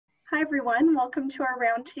Hi everyone, welcome to our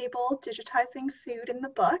roundtable, Digitizing Food in the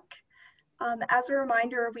Book. As a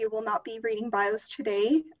reminder, we will not be reading bios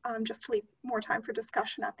today, just to leave more time for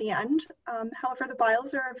discussion at the end. However, the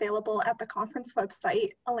bios are available at the conference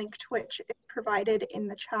website, a link to which is provided in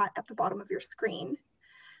the chat at the bottom of your screen.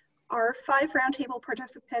 Our 5 roundtable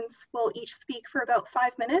participants will each speak for about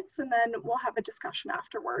 5 minutes, and then we'll have a discussion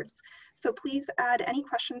afterwards. So please add any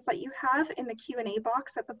questions that you have in the Q&A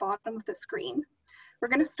box at the bottom of the screen. We're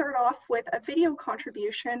going to start off with a video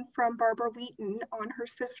contribution from Barbara Wheaton on her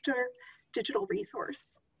Sifter digital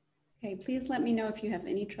resource. Okay, please let me know if you have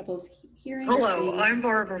any troubles hearing. Hello, I'm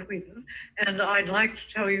Barbara Wheaton, and I'd like to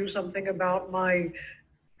tell you something about my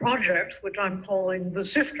project, which I'm calling the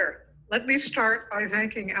Sifter. Let me start by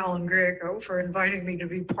thanking Alan Greco for inviting me to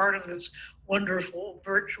be part of this wonderful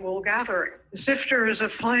virtual gathering. The Sifter is a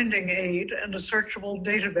finding aid and a searchable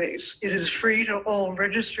database. It is free to all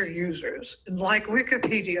registered users. And like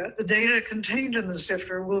Wikipedia, the data contained in the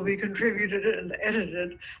Sifter will be contributed and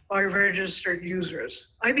edited by registered users.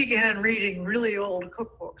 I began reading really old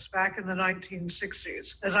cookbooks back in the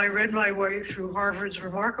 1960s as I read my way through Harvard's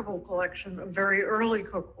remarkable collection of very early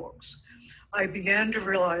cookbooks. I began to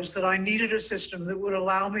realize that I needed a system that would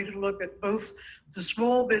allow me to look at both the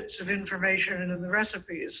small bits of information in the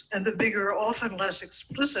recipes and the bigger, often less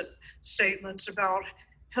explicit statements about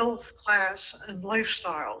health, class, and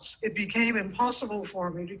lifestyles. It became impossible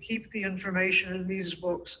for me to keep the information in these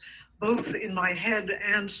books both in my head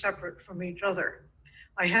and separate from each other.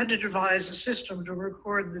 I had to devise a system to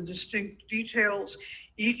record the distinct details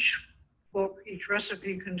each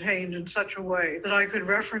recipe contained in such a way that I could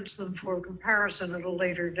reference them for comparison at a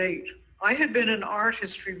later date. I had been an art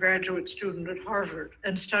history graduate student at Harvard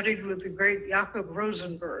and studied with the great Jakob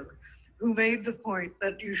Rosenberg, who made the point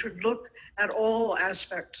that you should look at all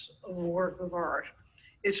aspects of a work of art,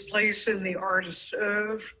 its place in the artist's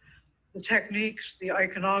oeuvre, the techniques, the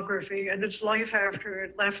iconography, and its life after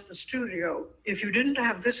it left the studio. If you didn't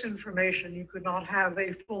have this information, you could not have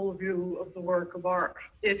a full view of the work of art.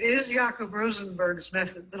 It is Jakob Rosenberg's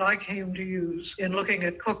method that I came to use in looking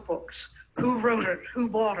at cookbooks. Who wrote it? Who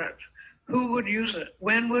bought it? Who would use it?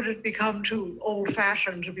 When would it become too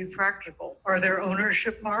old-fashioned to be practical? Are there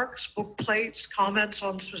ownership marks, book plates, comments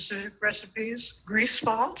on specific recipes, grease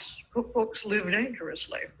spots? Cookbooks live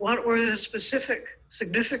dangerously. What were the specific,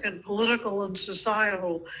 significant political and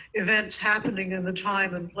societal events happening in the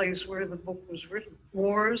time and place where the book was written?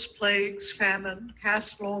 Wars, plagues, famine,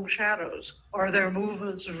 cast long shadows. Are there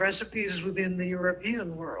movements of recipes within the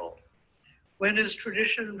European world? When is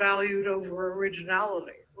tradition valued over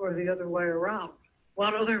originality, or the other way around?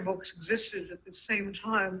 What other books existed at the same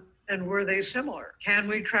time, and were they similar? Can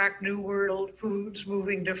we track New World foods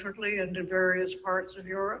moving differently into various parts of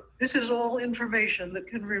Europe? This is all information that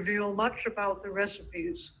can reveal much about the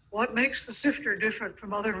recipes. What makes the Sifter different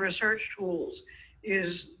from other research tools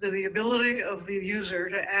is the ability of the user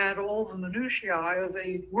to add all the minutiae of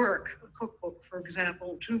a work, a cookbook, for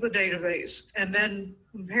example, to the database, and then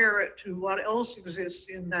compare it to what else exists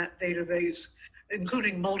in that database,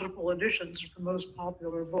 including multiple editions of the most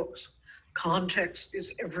popular books. Context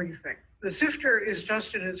is everything. The Sifter is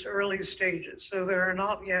just in its early stages, so there are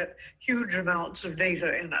not yet huge amounts of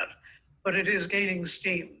data in it, but it is gaining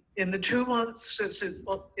steam. In the 2 months since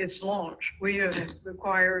its launch, we have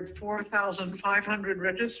acquired 4,500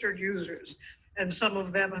 registered users, and some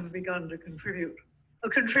of them have begun to contribute. A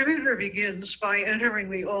contributor begins by entering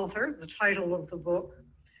the author, the title of the book,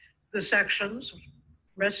 the sections,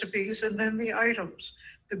 recipes, and then the items,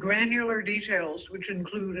 the granular details, which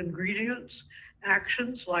include ingredients,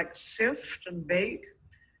 actions like sift and bake,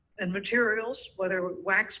 and materials, whether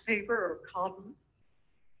wax paper or cotton.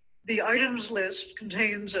 The items list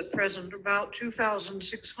contains at present about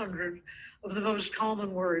 2,600 of the most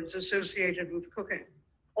common words associated with cooking.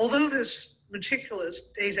 Although this meticulous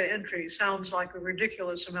data entry sounds like a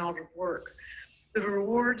ridiculous amount of work, the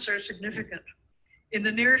rewards are significant. In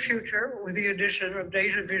the near future, with the addition of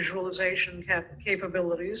data visualization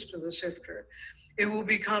capabilities to the Sifter, it will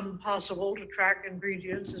become possible to track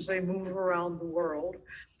ingredients as they move around the world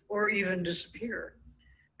or even disappear,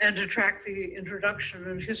 and to track the introduction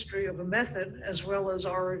and history of a method, as well as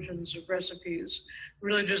origins of recipes,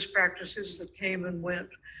 religious practices that came and went,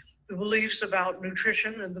 the beliefs about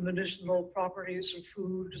nutrition and the medicinal properties of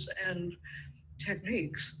foods and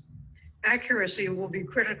techniques. Accuracy will be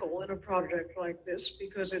critical in a project like this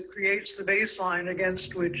because it creates the baseline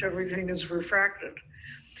against which everything is refracted.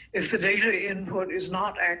 If the data input is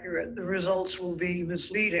not accurate, the results will be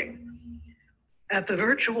misleading. At the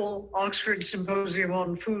virtual Oxford Symposium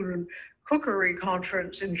on Food and cookery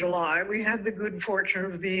conference in July, we had the good fortune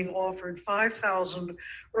of being offered 5,000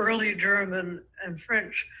 early German and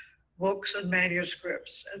French books and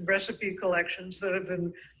manuscripts and recipe collections that have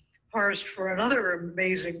been parsed for another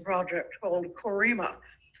amazing project called Korima,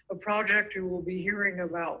 a project you will be hearing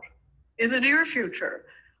about. In the near future,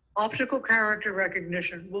 optical character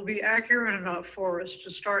recognition will be accurate enough for us to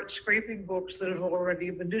start scraping books that have already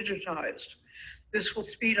been digitized. This will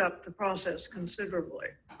speed up the process considerably.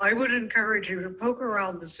 I would encourage you to poke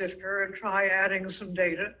around the sifter and try adding some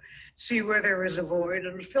data, see where there is a void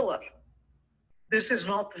and fill it. This is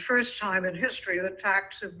not the first time in history that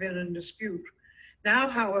facts have been in dispute. Now,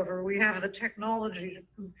 however, we have the technology to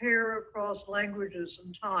compare across languages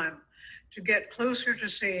and time to get closer to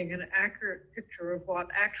seeing an accurate picture of what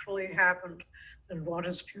actually happened than what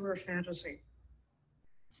is pure fantasy.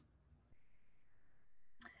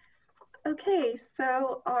 Okay,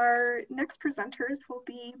 so our next presenters will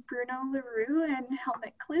be Bruno Leroux and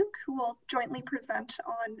Helmut Klug, who will jointly present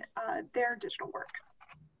on their digital work.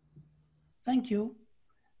 Thank you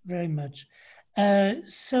very much.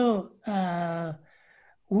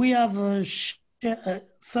 We have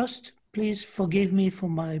first, please forgive me for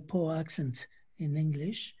my poor accent in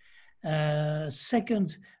English.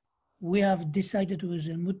 Second, we have decided with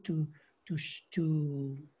Helmut to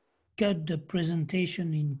cut the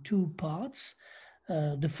presentation in two parts.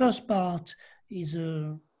 The first part is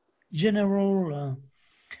a general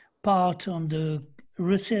part on the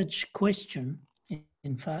research question,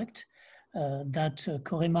 in fact, that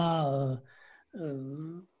Korima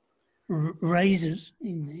raises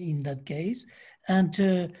in that case. And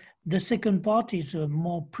the second part is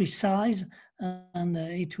more precise, and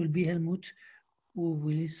it will be Helmut who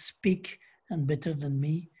will speak, and better than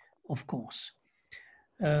me, of course.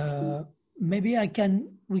 Maybe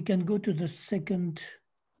we can go to the second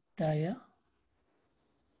dia.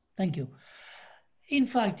 Thank you. In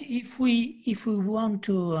fact, if we want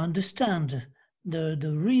to understand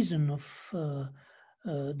the reason of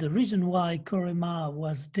the reason why Korima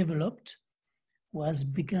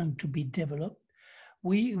began to be developed,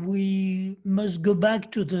 we must go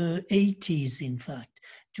back to the 80s. In fact,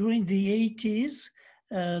 during the 80s,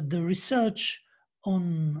 the research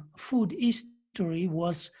on food history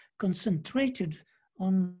was concentrated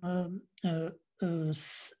on a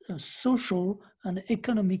social and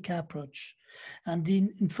economic approach. And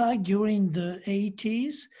in fact, during the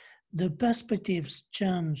 80s, the perspectives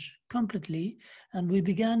changed completely, and we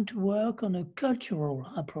began to work on a cultural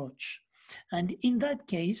approach. And in that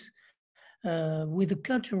case, with a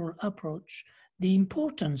cultural approach, the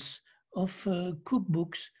importance of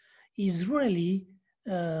cookbooks is really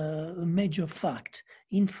a major fact.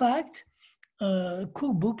 In fact,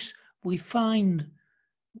 cookbooks, we find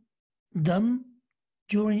them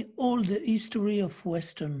during all the history of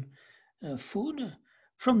Western food,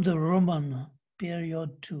 from the Roman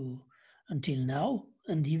period until now,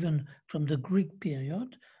 and even from the Greek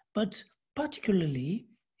period, but particularly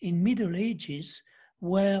in Middle Ages,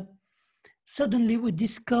 where suddenly we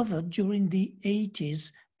discovered during the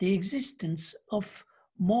 80s the existence of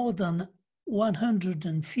more than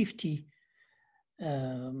 150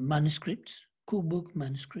 manuscripts, cookbook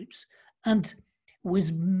manuscripts, and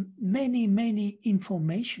with many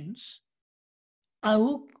informations.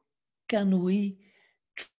 How can we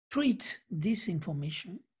treat this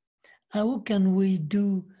information? How can we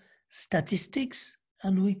do statistics?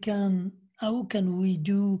 And how can we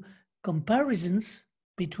do comparisons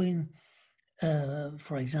between,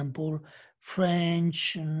 for example,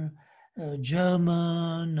 French,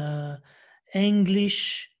 German,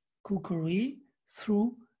 English cookery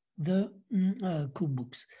through the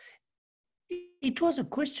cookbooks? It was a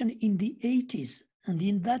question in the 80s, and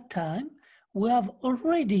in that time, we have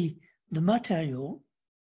already the material,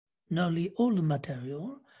 nearly all the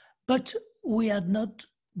material, but we had not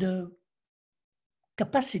the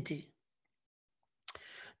capacity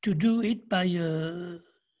to do it by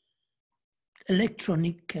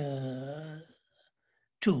electronic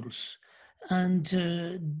tools. And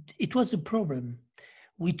it was a problem.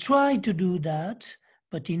 We tried to do that,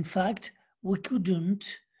 but in fact, we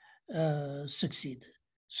couldn't succeed.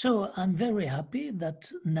 So I'm very happy that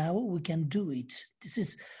now we can do it. This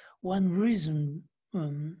is one reason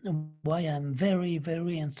why I'm very,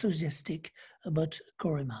 very enthusiastic about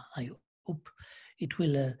Korima. I hope it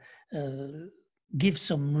will give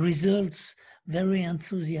some results. Very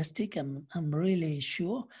enthusiastic, I'm really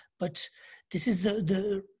sure, but this is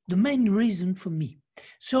the main reason for me.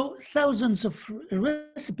 So thousands of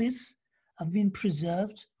recipes have been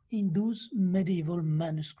preserved in those medieval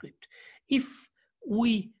manuscripts. If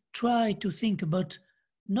we try to think about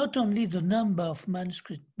not only the number of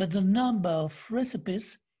manuscripts, but the number of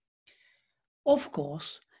recipes, of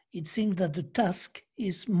course, it seems that the task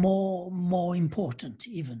is more important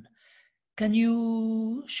even. Can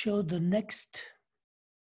you show the next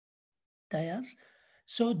dias?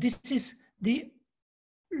 So this is the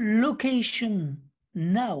location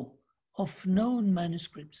now of known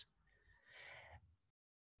manuscripts.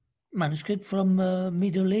 Manuscript from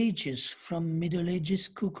Middle Ages, from Middle Ages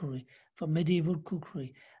cookery, from medieval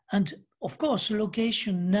cookery. And of course,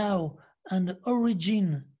 location now and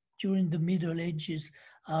origin during the Middle Ages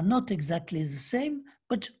are not exactly the same,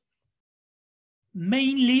 but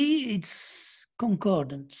mainly it's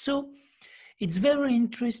concordant. So it's very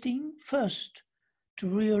interesting first to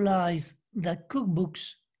realize that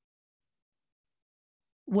cookbooks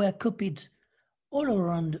were copied all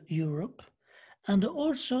around Europe, and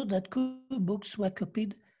also that cookbooks were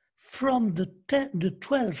copied from the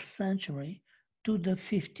 12th century to the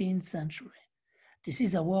 15th century. This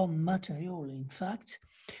is our material, in fact.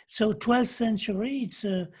 So 12th century, it's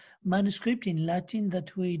a manuscript in Latin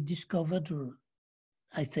that we discovered, or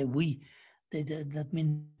I say we, that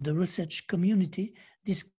means the research community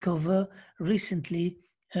discovered recently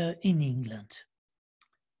in England.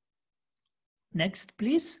 Next,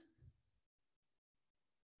 please.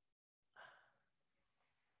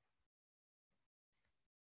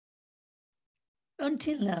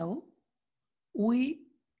 Until now, we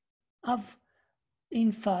have,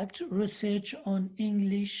 in fact, research on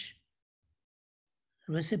English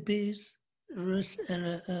recipes,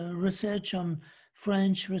 research on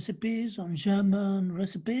French recipes, on German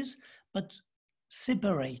recipes, but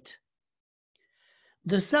separate.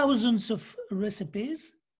 The thousands of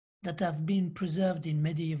recipes that have been preserved in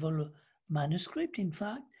medieval manuscript, in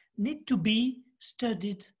fact, need to be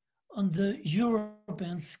studied on the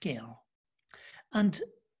European scale. And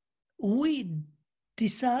we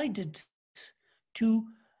decided to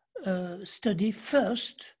study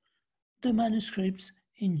first the manuscripts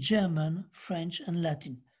in German, French, and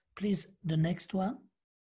Latin. Please, the next one.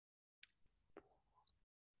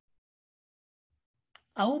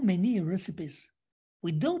 How many recipes?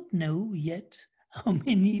 We don't know yet how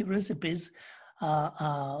many recipes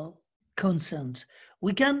are concerned.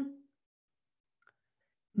 We can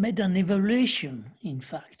make an evaluation, in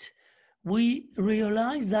fact. We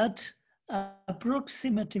realize that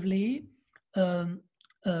approximately there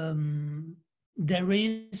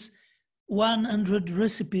is 100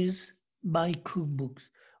 recipes by cookbooks.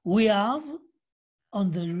 We have,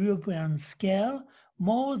 on the European scale,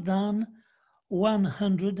 more than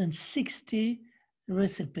 160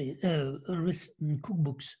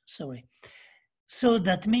 cookbooks. Sorry. So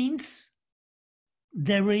that means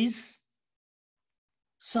there is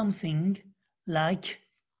something like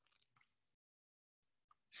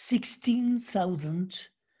 16,000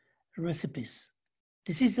 recipes.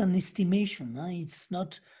 This is an estimation. It's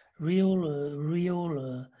not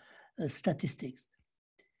real statistics.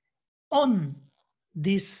 On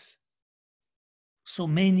this so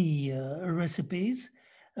many recipes,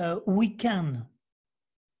 we can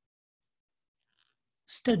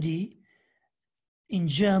study in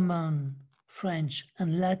German, French,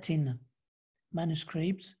 and Latin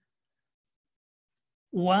manuscripts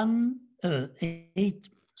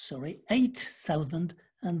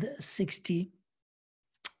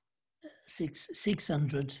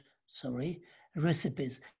 8,600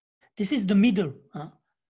 recipes. This is the middle.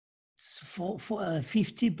 It's for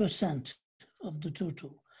 50% of the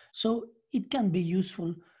total. So it can be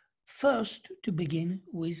useful first to begin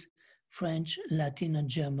with French, Latin, and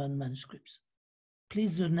German manuscripts.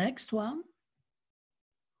 Please, the next one.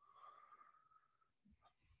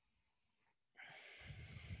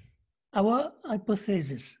 Our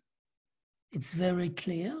hypothesis, it's very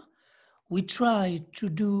clear. We try to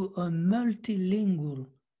do a multilingual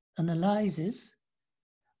analysis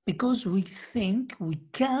because we think we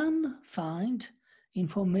can find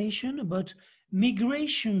information about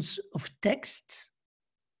migrations of texts,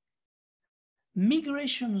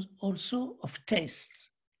 migrations also of tastes,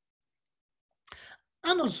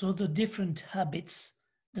 and also the different habits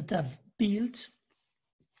that have built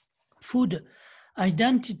food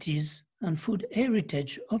identities and food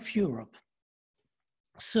heritage of Europe.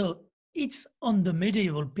 So it's on the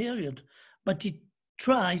medieval period, but it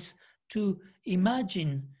tries to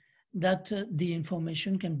imagine that the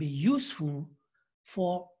information can be useful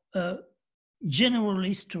for a general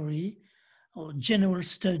history or general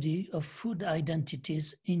study of food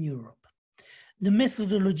identities in Europe. The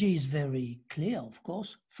methodology is very clear, of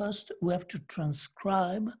course. First, we have to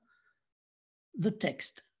transcribe the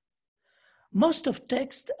text. Most of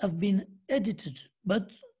texts have been edited,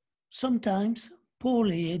 but sometimes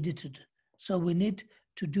poorly edited. So we need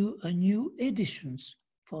to do a new editions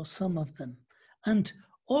for some of them. And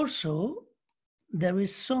also there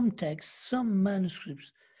is some text, some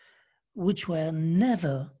manuscripts which were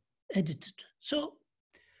never edited. So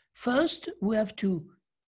first we have to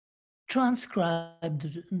transcribe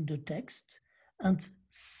the text, and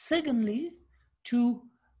secondly to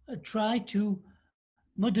try to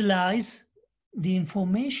modelize the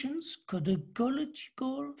informations,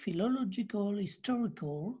 codicological, philological,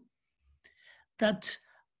 historical, that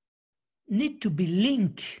need to be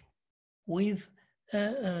linked with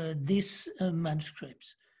these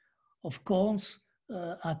manuscripts. Of course,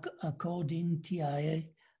 according TIA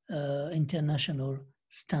international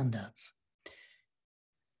standards.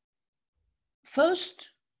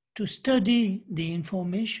 First, to study the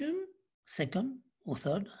information, second or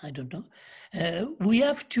third, I don't know, we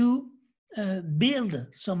have to build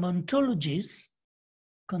some ontologies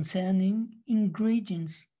concerning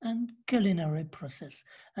ingredients and culinary process.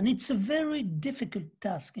 And it's a very difficult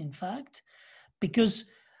task, in fact, because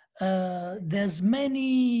there's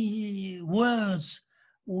many words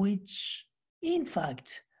which, in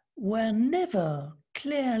fact, were never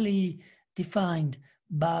clearly defined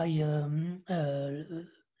by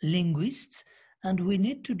linguists, and we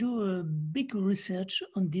need to do a big research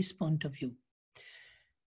on this point of view.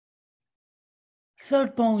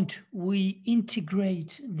 Third point, we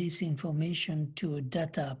integrate this information to a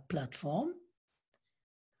data platform,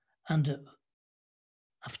 and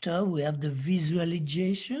after we have the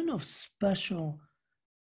visualization of spatial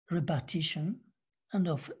repartition and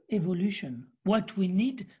of evolution, what we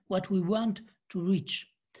need, what we want to reach.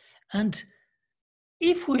 And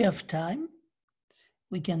if we have time,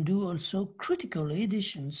 we can do also critical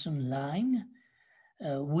editions online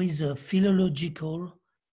with a philological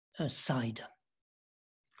side.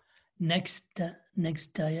 Next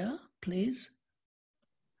dia, please.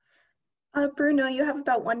 Bruno, you have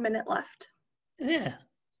about 1 minute left. Yeah,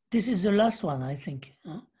 this is the last one, I think.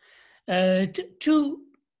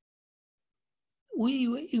 We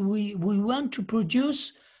want to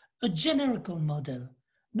produce a generical model,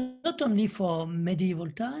 not only for medieval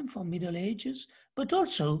time, for Middle Ages, but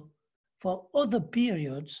also for other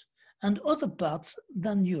periods and other parts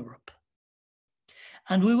than Europe.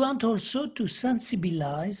 And we want also to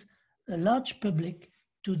sensibilize a large public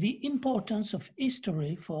to the importance of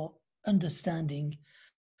history for understanding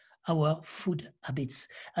our food habits.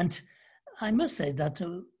 And I must say that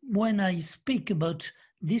when I speak about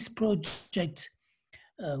this project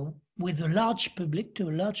with a large public,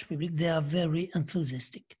 they are very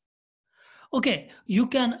enthusiastic. Okay, you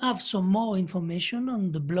can have some more information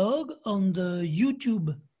on the blog, on the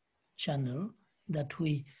YouTube channel that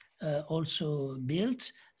we also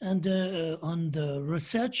built, and on the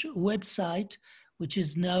research website, which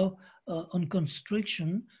is now on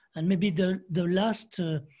construction. And maybe the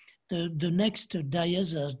next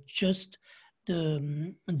dias are just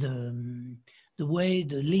the way,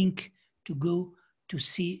 the link to go to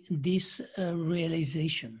see this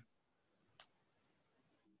realization.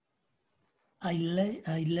 I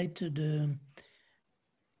let to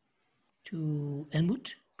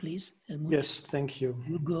Helmut, please. Helmut. Yes, thank you.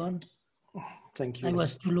 You go on. Thank you. I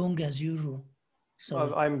was too long as usual.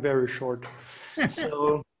 So I'm very short.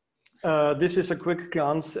 So this is a quick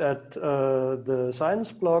glance at the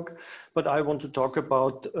science blog, but I want to talk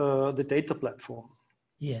about the data platform.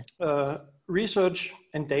 Yeah. Research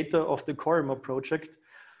and data of the Corima project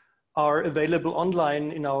are available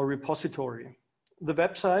online in our repository. The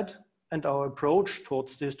website and our approach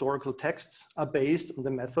towards the historical texts are based on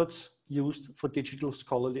the methods used for digital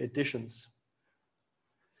scholarly editions.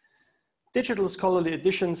 Digital scholarly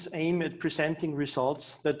editions aim at presenting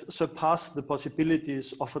results that surpass the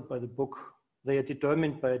possibilities offered by the book. They are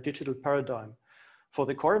determined by a digital paradigm. For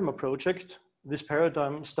the Corima project, this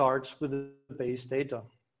paradigm starts with the base data.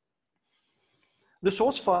 The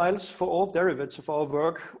source files for all derivatives of our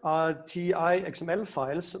work are TI XML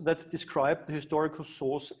files that describe the historical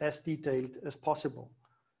source as detailed as possible.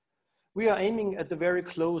 We are aiming at a very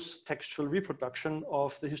close textual reproduction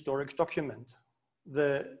of the historic document.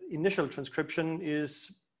 The initial transcription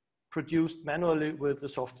is produced manually with the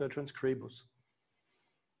software Transcribus.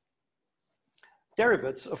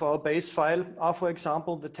 Derivatives of our base file are, for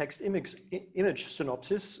example, the text image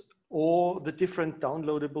synopsis or the different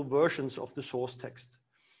downloadable versions of the source text.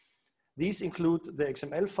 These include the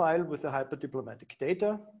XML file with the hyperdiplomatic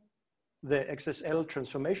data, the XSL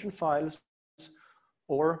transformation files,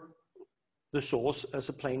 or the source as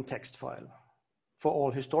a plain text file. For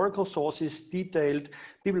all historical sources, detailed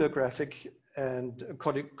bibliographic and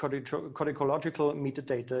codicological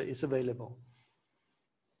metadata is available.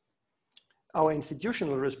 Our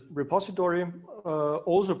institutional repository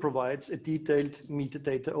also provides a detailed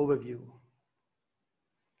metadata overview.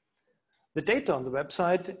 The data on the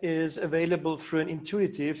website is available through an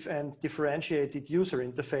intuitive and differentiated user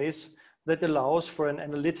interface that allows for an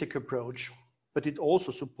analytic approach, but it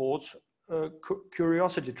also supports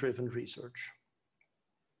curiosity-driven research.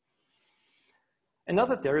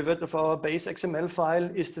 Another derivative of our base XML file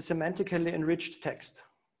is the semantically enriched text.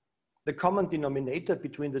 The common denominator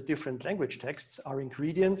between the different language texts are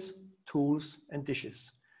ingredients, tools, and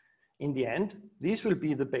dishes. In the end, these will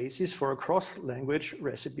be the basis for a cross-language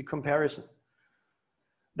recipe comparison.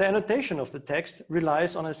 The annotation of the text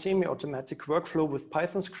relies on a semi-automatic workflow with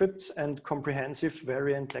Python scripts and comprehensive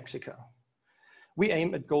variant lexica. We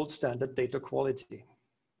aim at gold standard data quality.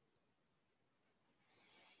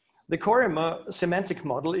 The Corimer semantic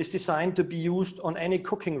model is designed to be used on any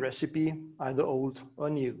cooking recipe, either old or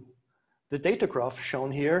new. The data graph shown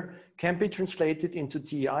here can be translated into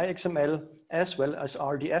TEI XML as well as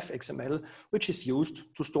RDF XML, which is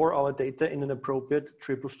used to store our data in an appropriate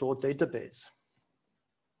triple store database.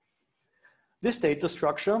 This data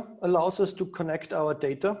structure allows us to connect our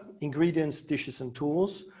data, ingredients, dishes, and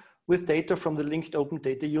tools, with data from the linked open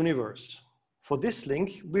data universe. For this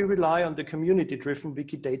link, we rely on the community-driven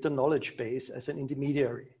Wikidata knowledge base as an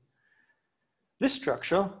intermediary. This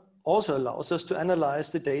structure also allows us to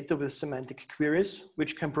analyze the data with semantic queries,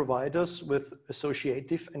 which can provide us with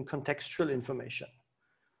associative and contextual information.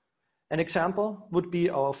 An example would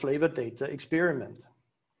be our flavor data experiment.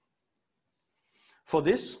 For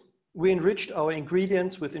this, we enriched our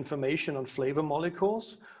ingredients with information on flavor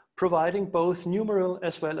molecules, providing both numeral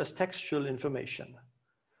as well as textual information.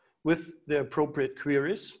 With the appropriate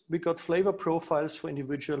queries, we got flavor profiles for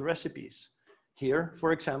individual recipes. Here,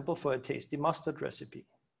 for example, for a tasty mustard recipe.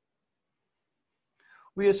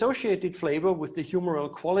 We associated flavor with the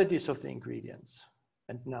humoral qualities of the ingredients.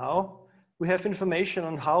 And now we have information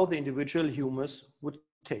on how the individual humors would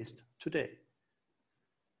taste today.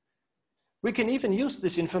 We can even use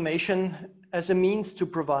this information as a means to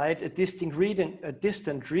provide a distant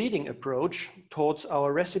reading approach towards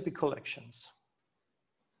our recipe collections.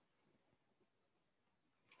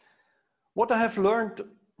 What I have learned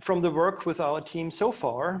from the work with our team so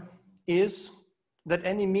far is that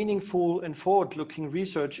any meaningful and forward-looking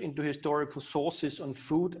research into historical sources on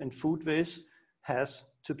food and food waste has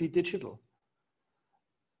to be digital.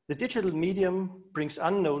 The digital medium brings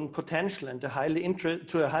unknown potential and to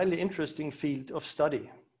a highly interesting field of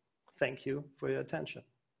study. Thank you for your attention.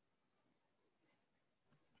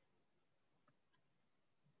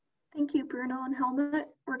 Thank you, Bruno and Helmut.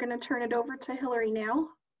 We're going to turn it over to Hillary now.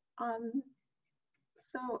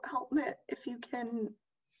 So Helmut, if you can,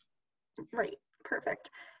 right, perfect.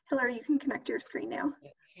 Hillary, you can connect your screen now.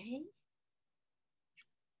 Okay.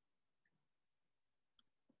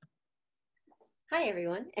 Hi,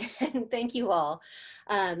 everyone, and thank you all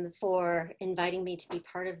for inviting me to be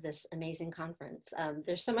part of this amazing conference.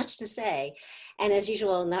 There's so much to say, and as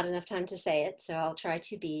usual, not enough time to say it, so I'll try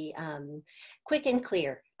to be quick and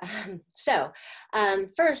clear.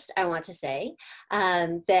 First, I want to say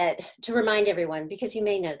that to remind everyone, because you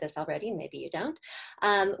may know this already, maybe you don't,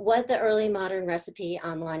 what the Early Modern Recipe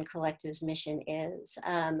Online Collective's mission is.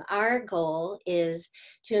 Our goal is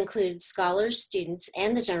to include scholars, students,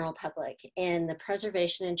 and the general public in the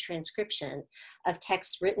preservation and transcription of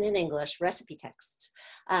texts written in English, recipe texts,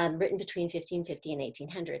 written between 1550 and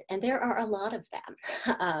 1800. And there are a lot of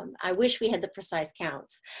them. I wish we had the precise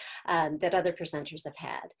counts that other presenters have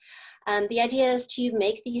had. The idea is to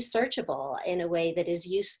make these searchable in a way that is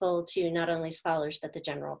useful to not only scholars, but the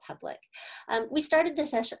general public. We started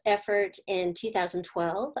this effort in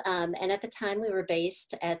 2012, and at the time we were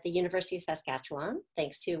based at the University of Saskatchewan,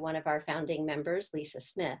 thanks to one of our founding members, Lisa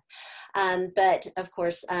Smith. But of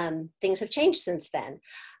course, things have changed since then.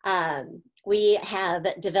 We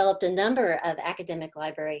have developed a number of academic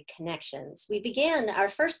library connections. We began, our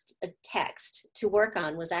first text to work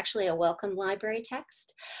on was actually a welcome library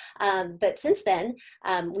text. But since then,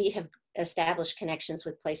 we have established connections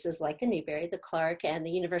with places like the Newberry, the Clark, and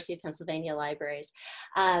the University of Pennsylvania libraries.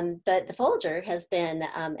 But the Folger has been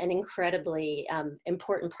an incredibly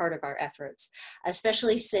important part of our efforts,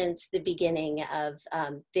 especially since the beginning of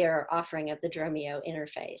their offering of the Dromio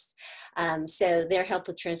interface. So their help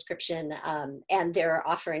with transcription and their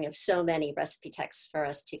offering of so many recipe texts for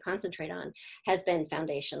us to concentrate on has been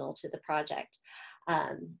foundational to the project.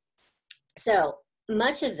 So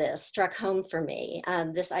much of this struck home for me,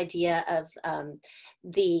 this idea of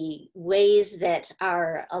the ways that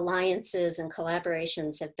our alliances and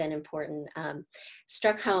collaborations have been important,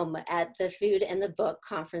 struck home at the Food and the Book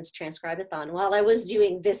Conference Transcribe-a-thon while I was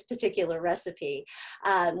doing this particular recipe,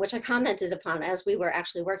 which I commented upon as we were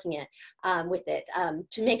actually working with it,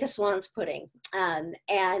 to make a swan's pudding. And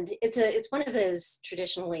it's one of those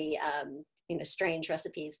traditionally strange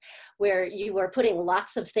recipes where you are putting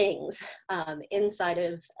lots of things inside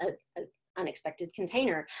of an unexpected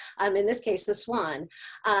container, in this case, the swan.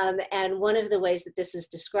 And one of the ways that this is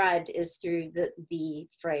described is through the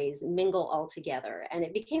phrase, mingle all together. And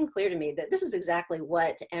it became clear to me that this is exactly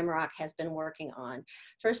what MROC has been working on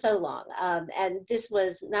for so long. And this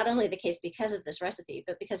was not only the case because of this recipe,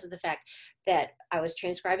 but because of the fact that I was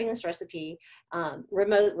transcribing this recipe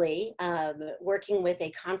remotely, working with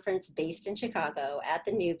a conference based in Chicago at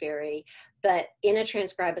the Newberry, but in a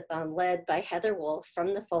transcribe-a-thon led by Heather Wolf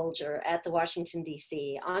from the Folger at the Washington,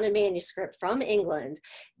 D.C., on a manuscript from England,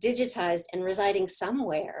 digitized and residing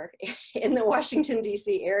somewhere in the Washington,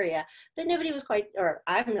 D.C. area that nobody was quite, or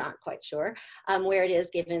I'm not quite sure where it is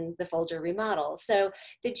given the Folger remodel. So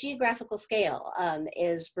the geographical scale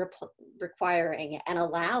is requiring and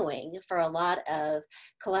allowing for a lot of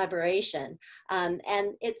collaboration. And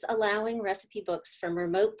it's allowing recipe books from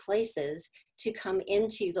remote places to come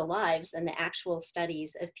into the lives and the actual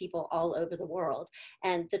studies of people all over the world.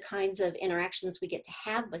 And the kinds of interactions we get to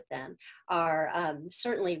have with them are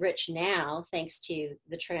certainly rich now, thanks to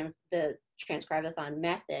the transcribe-a-thon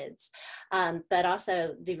methods, but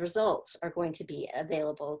also the results are going to be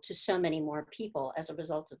available to so many more people as a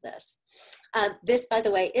result of this. This, by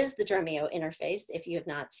the way, is the Dromio interface, if you have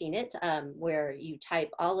not seen it, where you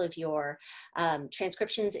type all of your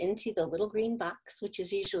transcriptions into the little green box, which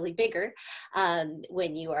is usually bigger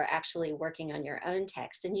when you are actually working on your own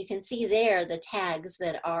text. And you can see there the tags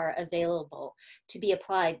that are available to be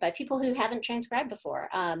applied by people who haven't transcribed before.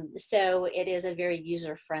 So it is a very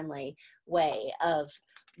user-friendly way of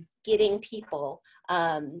getting people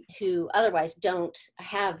who otherwise don't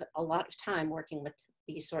have a lot of time working with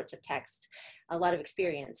these sorts of texts, a lot of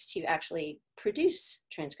experience to actually produce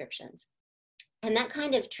transcriptions. And that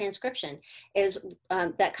kind of transcription is,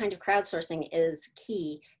 that kind of crowdsourcing is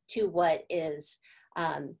key to what is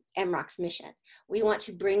MROC's mission. We want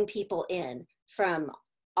to bring people in from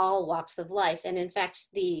all walks of life. And in fact,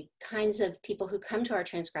 the kinds of people who come to our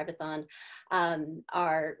transcribe-a-thon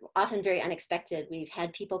are often very unexpected. We've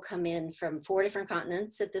had people come in from 4 different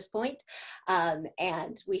continents at this point.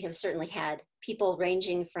 And we have certainly had people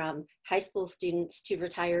ranging from high school students to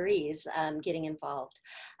retirees getting involved,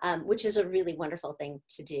 which is a really wonderful thing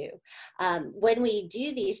to do. When we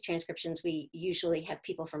do these transcriptions, we usually have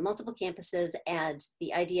people from multiple campuses, and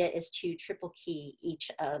the idea is to triple key each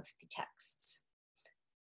of the texts.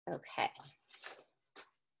 Okay.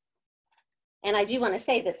 And I do want to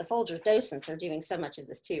say that the Folger docents are doing so much of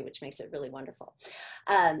this too, which makes it really wonderful.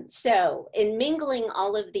 So in mingling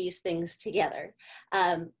all of these things together,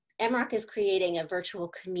 MROC is creating a virtual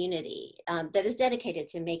community that is dedicated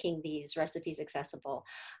to making these recipes accessible,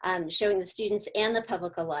 showing the students and the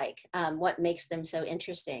public alike what makes them so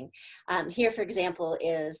interesting. Here, for example,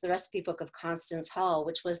 is the recipe book of Constance Hall,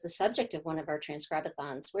 which was the subject of one of our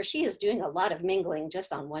transcribe-a-thons, where she is doing a lot of mingling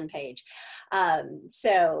just on one page.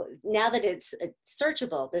 So now that it's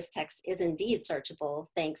searchable, this text is indeed searchable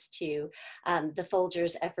thanks to the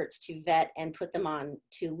Folger's efforts to vet and put them on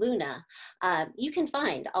to Luna. You can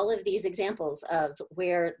find all of these examples of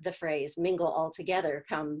where the phrase mingle all together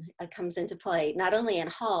comes into play, not only in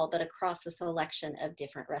Hall, but across the selection of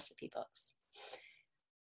different recipe books.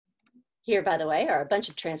 Here, by the way, are a bunch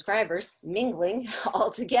of transcribers mingling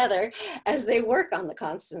all together as they work on the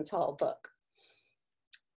Constance Hall book.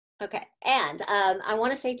 Okay, and I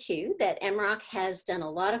want to say too that MROC has done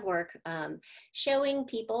a lot of work showing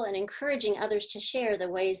people and encouraging others to share the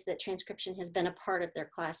ways that transcription has been a part of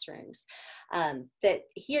their classrooms. That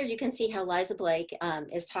here you can see how Liza Blake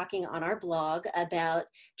is talking on our blog about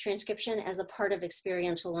transcription as a part of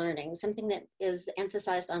experiential learning, something that is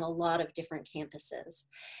emphasized on a lot of different campuses.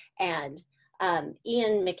 And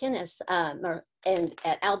Ian McInnes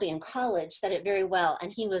at Albion College said it very well,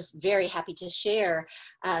 and he was very happy to share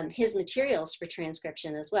his materials for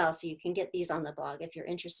transcription as well, so you can get these on the blog if you're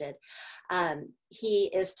interested.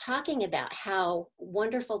 He is talking about how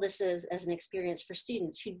wonderful this is as an experience for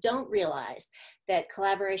students who don't realize that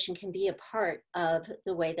collaboration can be a part of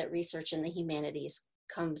the way that research in the humanities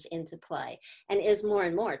comes into play, and is more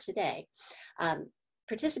and more today.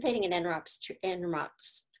 Participating in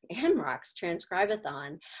NROP's MROC's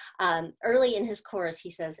Transcribathon, early in his course, he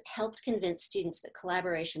says, helped convince students that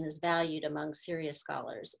collaboration is valued among serious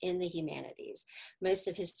scholars in the humanities. Most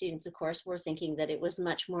of his students, of course, were thinking that it was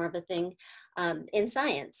much more of a thing in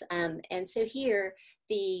science. And so here,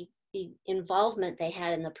 the involvement they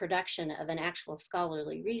had in the production of an actual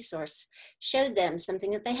scholarly resource showed them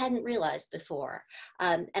something that they hadn't realized before,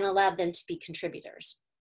 and allowed them to be contributors.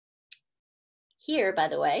 Here, by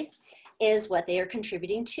the way, is what they are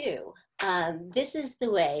contributing to. This is the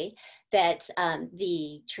way that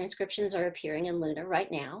the transcriptions are appearing in Luna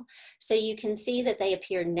right now. So you can see that they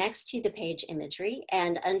appear next to the page imagery,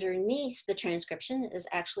 and underneath the transcription is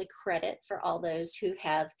actually credit for all those who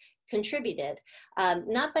have contributed,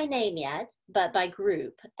 not by name yet, but by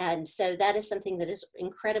group. And so that is something that is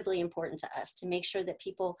incredibly important to us, to make sure that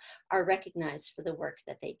people are recognized for the work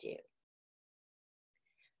that they do.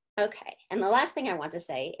 Okay, and the last thing I want to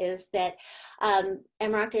say is that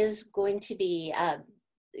MROC is going to be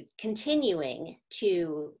continuing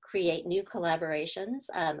to create new collaborations.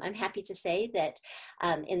 I'm happy to say that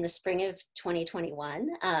in the spring of 2021,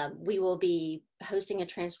 we will be hosting a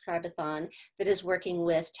transcribathon that is working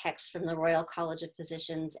with texts from the Royal College of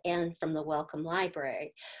Physicians and from the Wellcome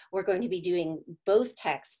Library. We're going to be doing both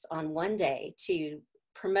texts on one day to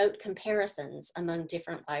promote comparisons among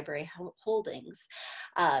different library holdings.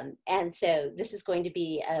 And so this is going to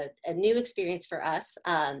be a new experience for us,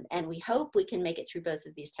 and we hope we can make it through both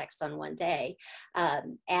of these texts on one day.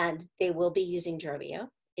 And they will be using Dromio.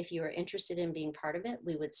 If you are interested in being part of it,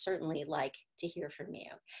 we would certainly like to hear from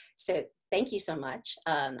you. So thank you so much.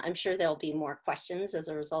 I'm sure there'll be more questions as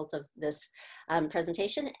a result of this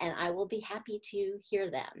presentation, and I will be happy to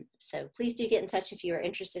hear them. So please do get in touch if you are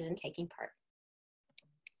interested in taking part.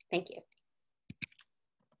 Thank you.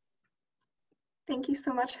 Thank you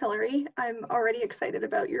so much, Hillary. I'm already excited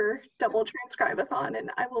about your double transcribathon,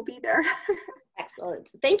 and I will be there. Excellent.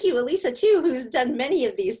 Thank you, Elisa, too, who's done many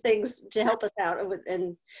of these things to help us out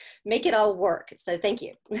and make it all work. So thank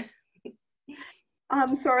you.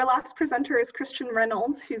 So our last presenter is Christian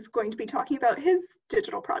Reynolds, who's going to be talking about his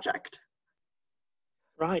digital project.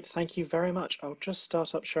 Right, thank you very much. I'll just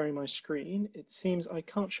start up sharing my screen. It seems I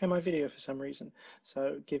can't share my video for some reason,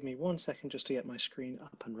 so give me 1 second just to get my screen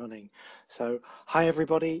up and running. So, hi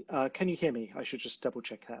everybody, can you hear me? I should just double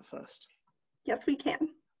check that first. Yes, we can.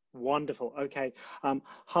 Wonderful. Okay.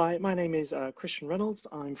 Hi, my name is Christian Reynolds.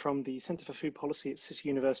 I'm from the Centre for Food Policy at City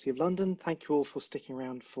University of London. Thank you all for sticking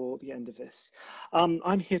around for the end of this.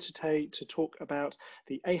 I'm here today to talk about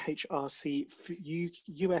the AHRC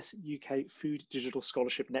US-UK Food Digital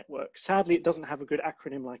Scholarship Network. Sadly, it doesn't have a good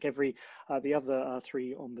acronym like the other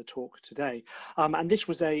three on the talk today. And this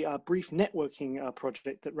was a brief networking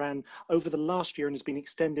project that ran over the last year and has been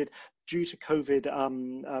extended due to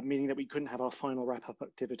COVID, meaning that we couldn't have our final wrap-up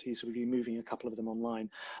activities, so we'll be moving a couple of them online.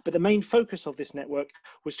 But the main focus of this network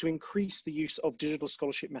was to increase the use of digital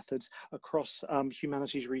scholarship methods across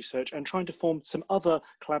humanities research and trying to form some other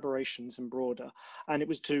collaborations and broader. And it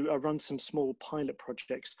was to run some small pilot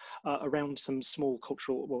projects around some small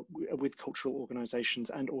with cultural organizations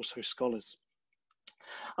and also scholars.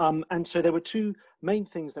 And so there were two main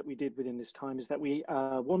things that we did within this time is that we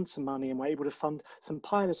won some money and were able to fund some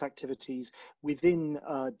pilot activities within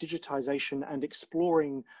digitization and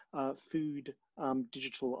exploring food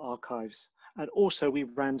digital archives. And also we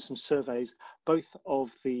ran some surveys, both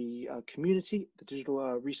of the community, the digital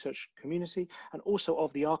research community, and also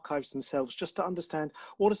of the archives themselves, just to understand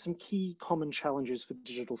what are some key common challenges for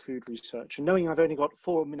digital food research. And knowing I've only got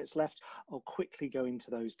 4 minutes left, I'll quickly go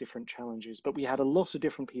into those different challenges. But we had a lot of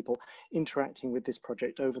different people interacting with this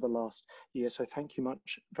project over the last year. So thank you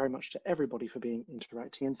very much to everybody for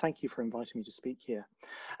interacting, and thank you for inviting me to speak here.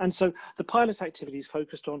 And so the pilot activities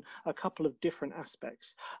focused on a couple of different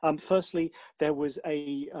aspects. Firstly, there was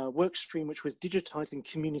a work stream which was digitizing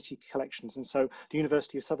community collections. And so the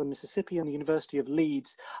University of Southern Mississippi and the University of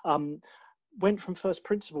Leeds went from first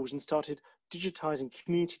principles and started digitizing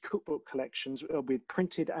community cookbook collections with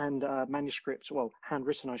printed and manuscripts, well,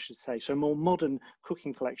 handwritten, I should say, so more modern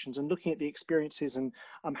cooking collections, and looking at the experiences and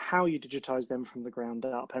how you digitize them from the ground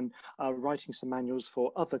up, and writing some manuals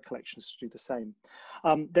for other collections to do the same.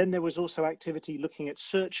 Then there was also activity looking at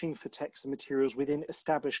searching for texts and materials within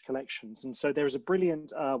established collections. And so there is a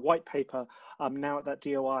brilliant white paper now at that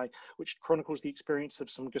DOI, which chronicles the experience of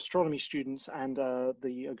some gastronomy students and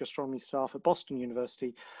the gastronomy staff at Boston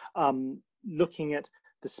University, looking at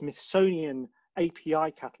the Smithsonian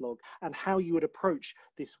API catalog and how you would approach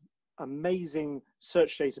this amazing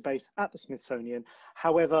search database at the Smithsonian.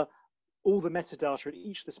 However, all the metadata at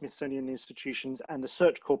each of the Smithsonian institutions and the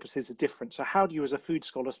search corpuses are different. So how do you as a food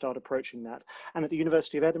scholar start approaching that? And at the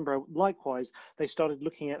University of Edinburgh, likewise, they started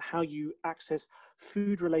looking at how you access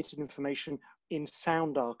food related information in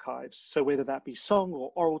sound archives. So whether that be song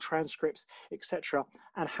or oral transcripts, etc.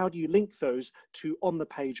 And how do you link those to on the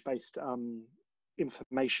page based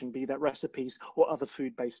information, be that recipes or other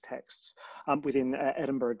food-based texts within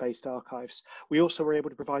Edinburgh-based archives. We also were able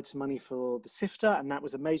to provide some money for the sifter, and that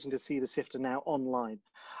was amazing to see the sifter now online.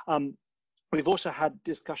 We've also had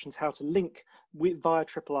discussions how to link via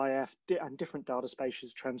IIIF and different data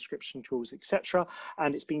spaces, transcription tools, etc.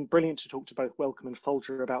 And it's been brilliant to talk to both Wellcome and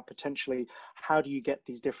Folger about potentially how do you get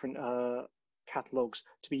these different catalogues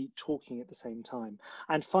to be talking at the same time.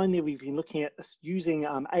 And finally, we've been looking at using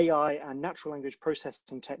AI and natural language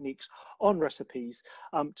processing techniques on recipes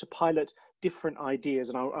to pilot different ideas.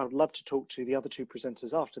 And I would love to talk to the other two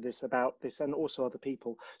presenters after this about this, and also other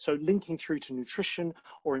people. So linking through to nutrition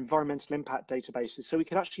or environmental impact databases, so we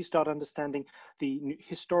could actually start understanding the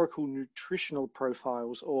historical nutritional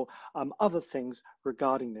profiles or other things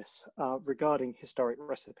regarding this, regarding historic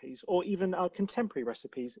recipes, or even contemporary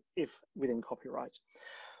recipes if within copyright.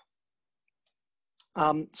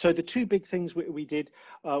 So the two big things we did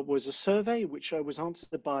was a survey, which was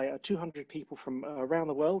answered by 200 people from around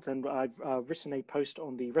the world, and I've written a post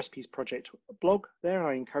on the Recipes Project blog there.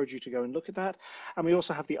 I encourage you to go and look at that. And we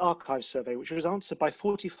also have the archive survey, which was answered by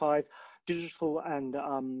 45 digital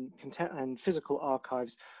and physical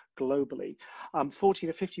archives globally. 40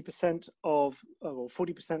 to 50% of, or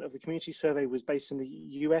 40% of the community survey was based in the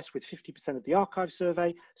US, with 50% of the archive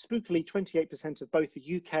survey. Spookily, 28% of both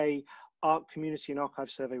the UK community and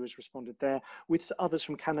archive survey was responded there, with others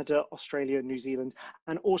from Canada, Australia, New Zealand,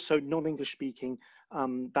 and also non-English speaking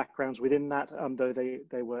backgrounds within that, though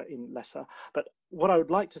they were in lesser. But what I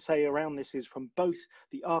would like to say around this is, from both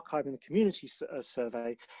the archive and the community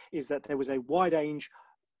survey, is that there was a wide age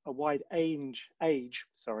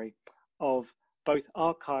of both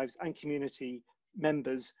archives and community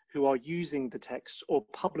members who are using the texts or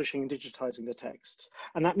publishing and digitizing the texts.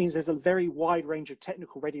 And that means there's a very wide range of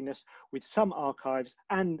technical readiness, with some archives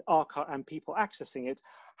and people accessing it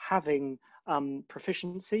having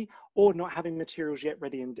proficiency or not having materials yet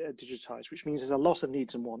ready and digitized, which means there's a lot of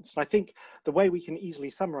needs and wants. And I think the way we can easily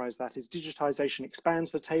summarize that is digitization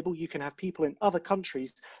expands the table. You can have people in other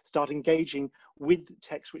countries start engaging with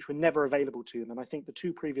texts which were never available to them. And I think the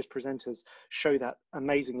two previous presenters show that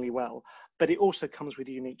amazingly well, but it also comes with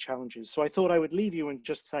unique challenges. So I thought I would leave you and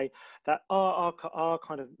just say that our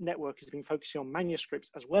kind of network has been focusing on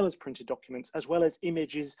manuscripts as well as printed documents, as well as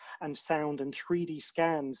images and sound and 3D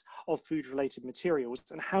scans of food related materials.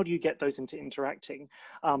 And how do you get those into interacting?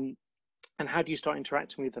 And how do you start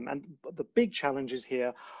interacting with them? And the big challenges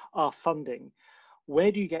here are funding.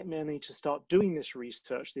 Where do you get money to start doing this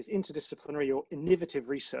research, this interdisciplinary or innovative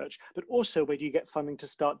research, but also where do you get funding to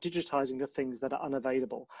start digitizing the things that are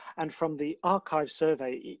unavailable? And from the archive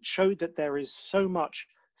survey, it showed that there is so much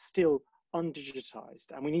still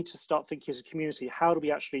undigitized, and we need to start thinking as a community, how do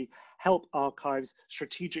we actually help archives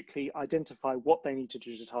strategically identify what they need to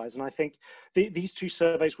digitize? And I think these two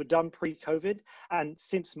surveys were done pre-COVID, and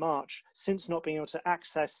since March, since not being able to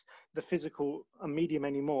access the physical medium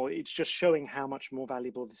anymore, it's just showing how much more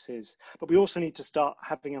valuable this is. But we also need to start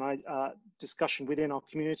having a discussion within our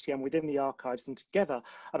community and within the archives and together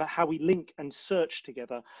about how we link and search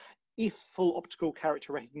together if full optical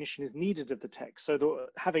character recognition is needed of the text. So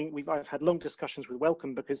I've had long discussions with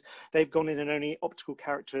Wellcome, because they've gone in and only optical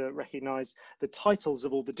character recognized the titles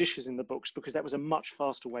of all the dishes in the books, because that was a much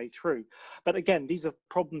faster way through. But again, these are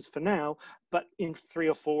problems for now, but in 3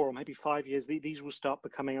 or 4 or maybe 5 years, these will start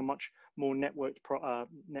becoming a much more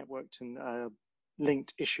networked and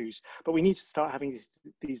linked issues. But we need to start having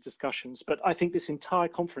these discussions. But I think this entire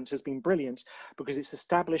conference has been brilliant, because it's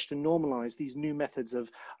established and normalized these new methods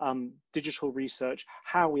of digital research,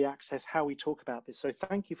 how we access, how we talk about this. So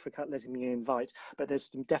thank you for letting me invite, but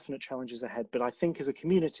there's some definite challenges ahead. But I think as a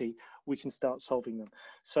community, we can start solving them.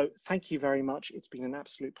 So thank you very much. It's been an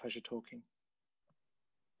absolute pleasure talking.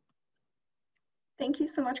 Thank you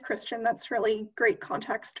so much, Christian. That's really great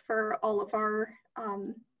context for all of our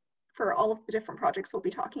for all of the different projects we'll be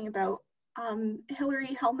talking about.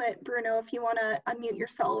 Hillary, Helmut, Bruno, if you want to unmute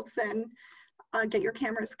yourselves and get your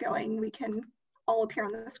cameras going, we can all appear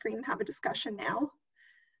on the screen and have a discussion now.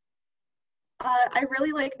 I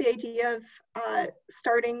really like the idea of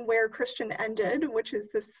starting where Christian ended, which is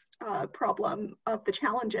this problem of the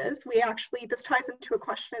challenges. This ties into a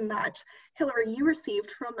question that, Hillary, you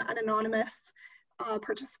received from an anonymous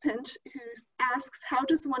participant who asks, how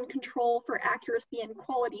does one control for accuracy and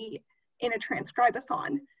quality in a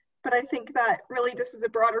transcribathon? But I think that really this is a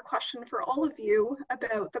broader question for all of you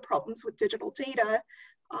about the problems with digital data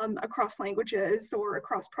across languages or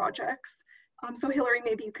across projects. So Hillary,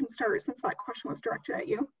 maybe you can start since that question was directed at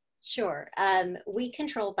you. Sure. We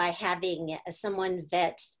control by having someone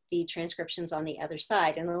vet the transcriptions on the other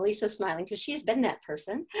side. And Elisa's smiling because she's been that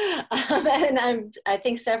person. And I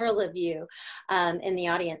think several of you in the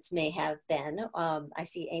audience may have been. I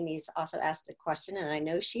see Amy's also asked a question, and I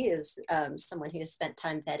know she is someone who has spent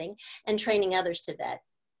time vetting and training others to vet.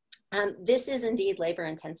 This is indeed labor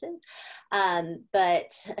intensive,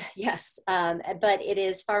 but yes, but it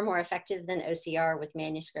is far more effective than OCR with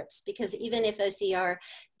manuscripts, because even if OCR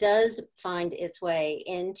does find its way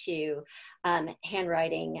into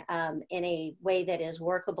handwriting in a way that is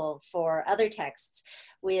workable for other texts,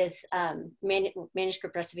 with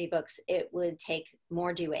manuscript recipe books, it would take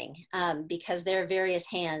more doing because there are various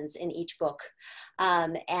hands in each book,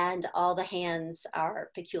 and all the hands are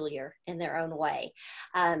peculiar in their own way.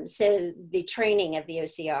 So the training of the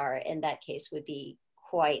OCR in that case would be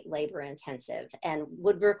quite labor intensive and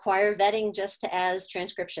would require vetting just as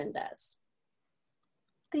transcription does.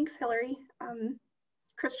 Thanks, Hillary.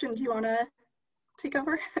 Christian, do you want to take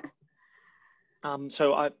over?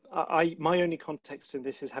 So my only context in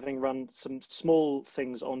this is having run some small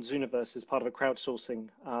things on Zooniverse as part of a crowdsourcing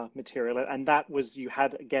material, and that was, you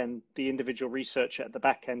had again the individual researcher at the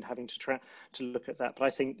back end having to look at that. But I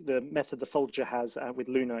think the method the Folger has with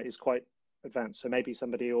Luna is quite advanced. So maybe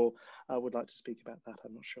somebody would like to speak about that.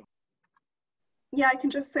 I'm not sure. Yeah, I can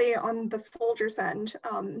just say on the Folger's end,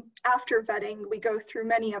 after vetting, we go through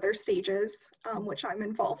many other stages, which I'm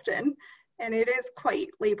involved in. And it is quite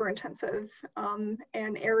labor intensive, and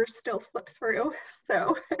errors still slip through.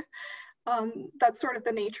 So that's sort of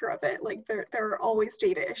the nature of it. Like there are always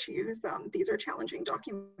data issues. These are challenging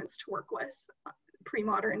documents to work with.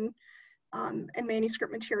 Pre-modern and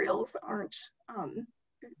manuscript materials aren't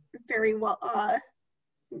very well,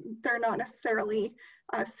 they're not necessarily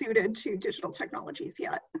suited to digital technologies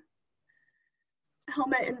yet.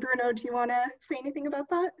 Helmut and Bruno, do you want to say anything about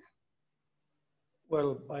that?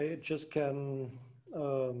 Well, I just can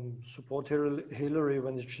support Hillary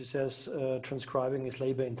when she says transcribing is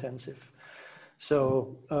labor intensive.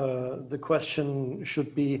 So the question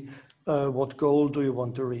should be, what goal do you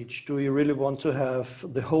want to reach? Do you really want to have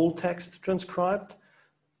the whole text transcribed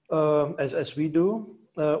as we do?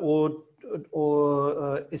 Or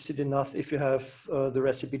is it enough if you have the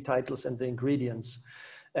recipe titles and the ingredients?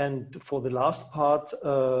 And for the last part,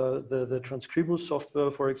 the transcribal software,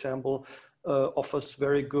 for example, offers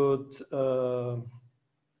very good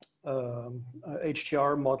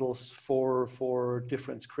HTR models for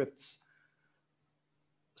different scripts.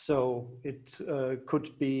 So it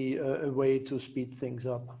could be a way to speed things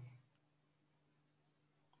up.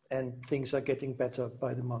 And things are getting better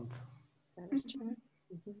by the month. That is true.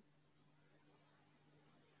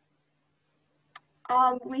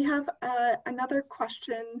 We have another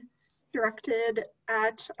question directed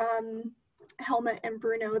at Helmut and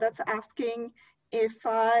Bruno that's asking if,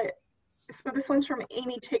 so this one's from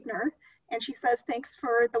Amy Tigner, and she says, thanks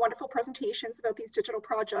for the wonderful presentations about these digital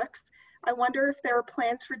projects. I wonder if there are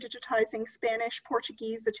plans for digitizing Spanish,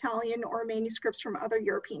 Portuguese, Italian, or manuscripts from other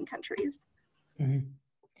European countries.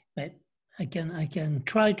 But I can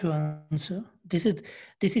try to answer. This is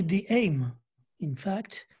the aim, in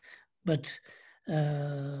fact, but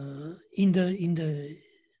in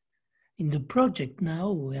the project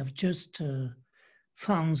now we have just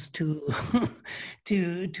funds to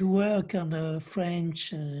to work on the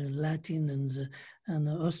French, Latin, and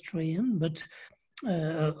Austrian, but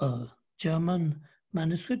German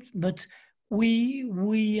manuscripts. But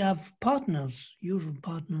we have partners, usual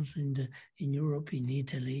partners in Europe, in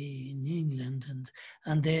Italy, in England,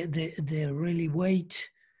 and they really wait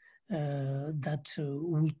that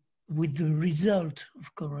with the result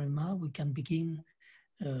of Corema we can begin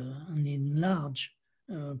an enlarged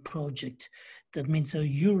project. That means a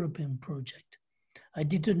European project. I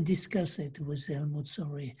didn't discuss it with Helmut,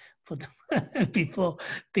 sorry, for the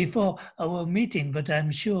before our meeting, but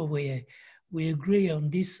I'm sure we agree on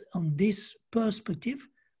this perspective.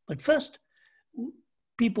 But first,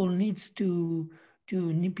 people need to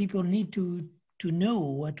know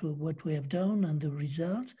what we have done and the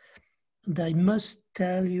results. And I must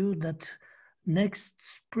tell you that next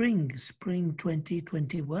spring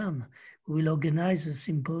 2021, we will organize a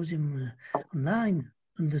symposium online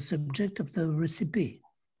on the subject of the recipe.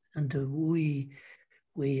 And we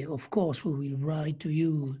of course, we will write to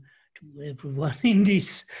you, to everyone in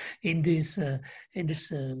this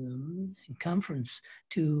conference,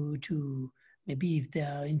 to maybe if they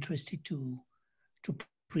are interested to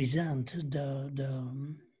present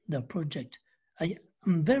their project.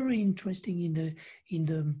 I'm very interested in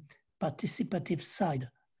the participative side.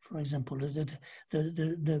 For example,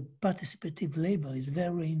 the participative labor is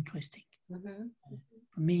very interesting. Mm-hmm.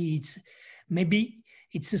 For me,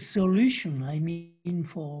 it's a solution. I mean,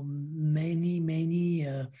 for many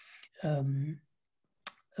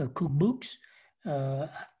cookbooks.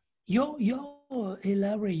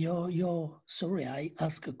 Hilary, sorry, I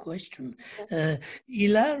ask a question.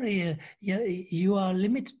 Hilary, you are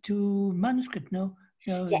limited to manuscript, no?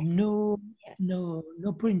 Yes. Yes. No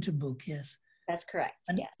printed book, yes. That's correct.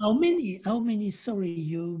 And yes. how many, sorry,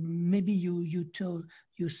 you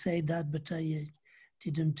say that, but I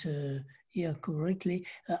didn't hear correctly.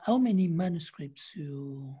 How many manuscripts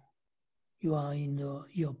you are in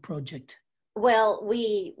your project? Well,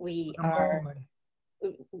 we are,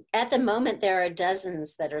 at the moment, there are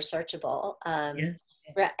dozens that are searchable. Yeah.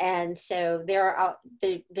 And so there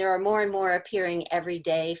are more and more appearing every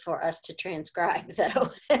day for us to transcribe,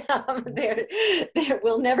 though. There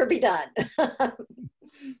will never be done.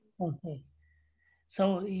 Okay.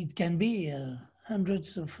 So it can be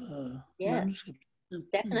hundreds of Yes, manuscripts.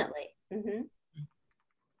 definitely. Mm-hmm.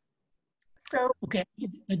 So, okay,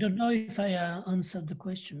 I don't know if I answered the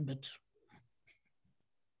question, but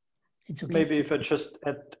it's okay. Maybe if I just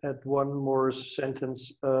add one more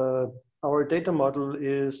sentence. Our data model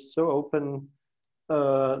is so open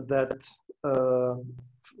that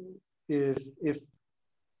if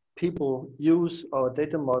people use our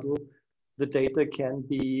data model, the data can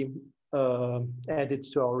be added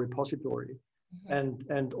to our repository.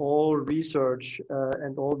 Mm-hmm. And all research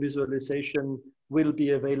and all visualization will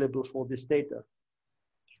be available for this data,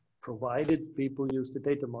 provided people use the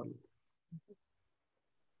data model.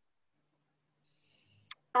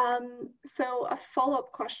 So a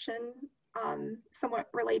follow-up question, somewhat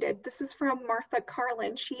related. This is from Martha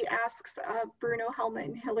Carlin. She asks Bruno, Helmut,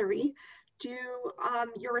 and Hilary, do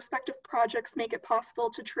your respective projects make it possible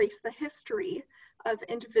to trace the history of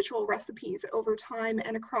individual recipes over time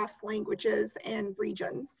and across languages and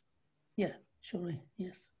regions? Yeah, surely,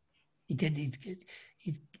 yes. It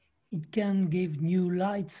can give new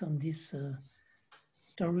lights on this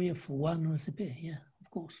story of one recipe, yeah, of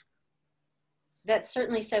course. That's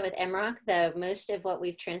certainly so with MROC, though most of what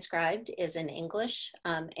we've transcribed is in English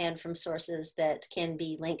and from sources that can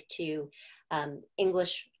be linked to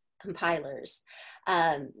English compilers.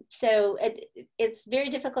 So it's very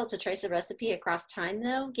difficult to trace a recipe across time,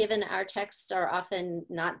 though, given our texts are often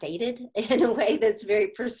not dated in a way that's very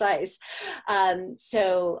precise.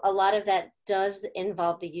 So a lot of that does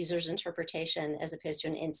involve the user's interpretation as opposed to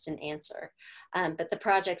an instant answer. But the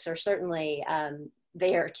projects are certainly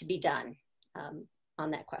there to be done.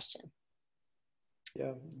 On that question.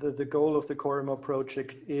 Yeah, the goal of the Corimo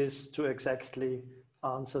project is to exactly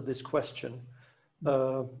answer this question.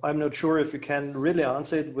 I'm not sure if we can really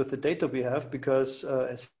answer it with the data we have, because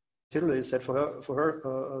as Hilary said for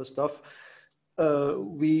her stuff,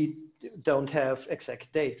 we don't have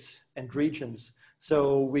exact dates and regions,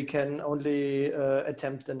 so we can only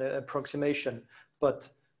attempt an approximation. But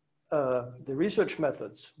the research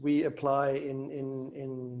methods we apply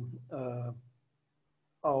in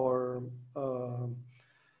our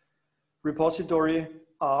repository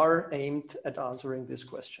are aimed at answering this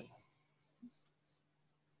question.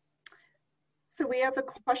 So we have a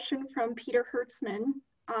question from Peter Hertzman.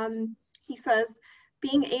 He says,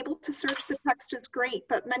 being able to search the text is great,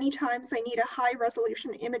 but many times I need a high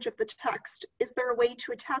resolution image of the text. Is there a way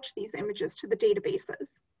to attach these images to the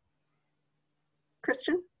databases?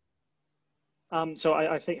 Christian? So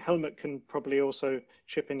I think Helmut can probably also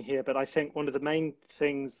chip in here, but I think one of the main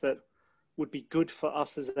things that would be good for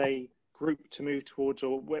us as a group to move towards,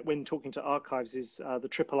 or when talking to archives, is the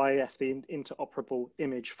IIIF, the Interoperable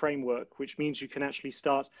Image Framework, which means you can actually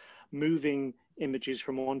start moving images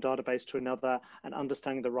from one database to another and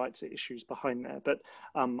understanding the rights issues behind there. But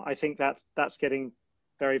I think that's getting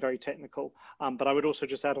very, very technical. But I would also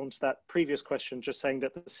just add on to that previous question, just saying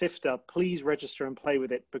that the sifter, please register and play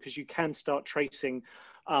with it, because you can start tracing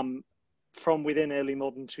from within early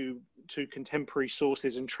modern to contemporary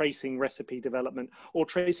sources and tracing recipe development, or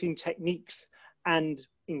tracing techniques and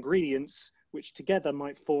ingredients which together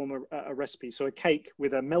might form a recipe. So a cake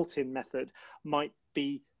with a melt-in method might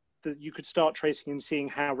be that you could start tracing and seeing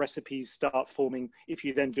how recipes start forming if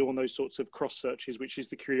you then do on those sorts of cross searches, which is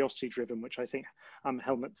the curiosity driven, which I think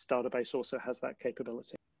Helmut's database also has that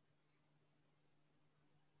capability.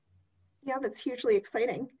 Yeah, that's hugely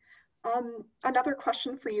exciting. Another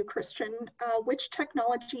question for you, Christian. Which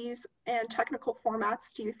technologies and technical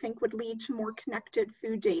formats do you think would lead to more connected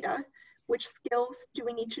food data? Which skills do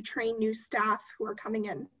we need to train new staff who are coming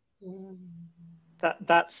in?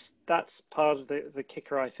 that's part of the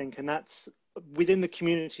kicker, I think, and that's within the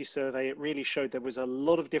community survey. It really showed there was a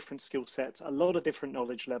lot of different skill sets, a lot of different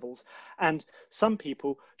knowledge levels, and some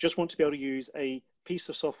people just want to be able to use a piece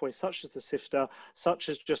of software such as the sifter, such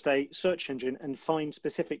as just a search engine, and find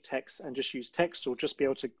specific text and just use text, or just be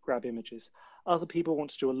able to grab images. Other people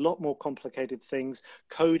want to do a lot more complicated things,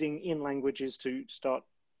 coding in languages to start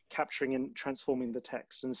capturing and transforming the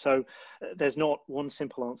text. And so there's not one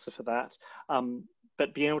simple answer for that.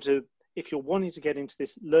 But being able to, if you're wanting to get into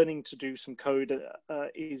this, learning to do some code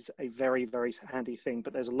is a very, very handy thing.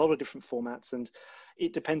 But there's a lot of different formats, and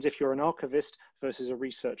it depends if you're an archivist versus a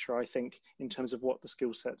researcher, I think, in terms of what the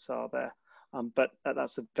skill sets are there. But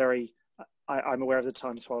that's a very, I'm aware of the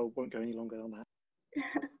time, so I won't go any longer on that.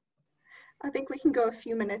 I think we can go a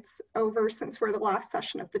few minutes over since we're the last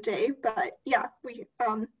session of the day, but yeah, we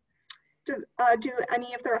do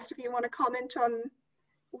any of the rest of you want to comment on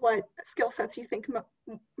what skill sets you think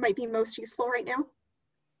might be most useful right now?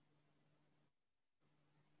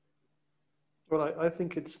 Well, I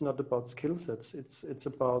think it's not about skill sets. It's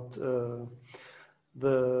about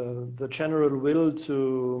the general will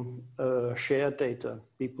to share data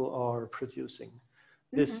people are producing.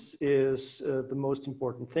 This is the most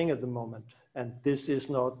important thing at the moment. And this is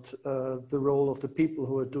not the role of the people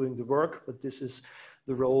who are doing the work, but this is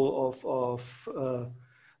the role of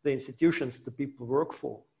the institutions the people work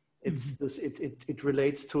for. It's this. It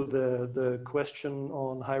relates to the question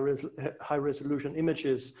on high resolution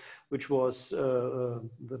images, which was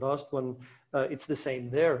the last one. It's the same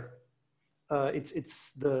there.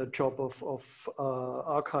 It's the job of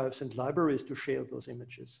archives and libraries to share those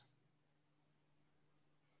images.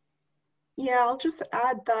 Yeah, I'll just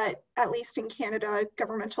add that at least in Canada,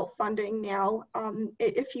 governmental funding now,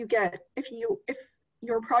 if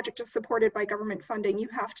your project is supported by government funding, you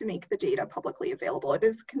have to make the data publicly available. It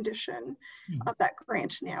is a condition of that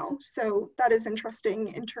grant now. So that is interesting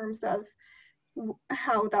in terms of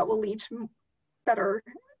how that will lead to better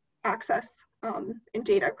access in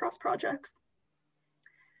data across projects.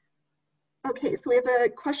 Okay, so we have a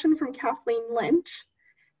question from Kathleen Lynch.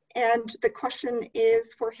 And the question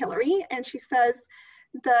is for Hillary, and she says,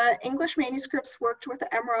 the English manuscripts worked with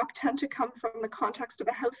MROC tend to come from the context of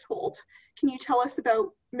a household. Can you tell us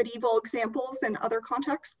about medieval examples in other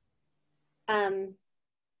contexts? Well,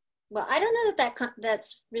 I don't know that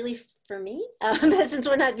that's really for me, since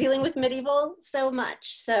we're not dealing with medieval so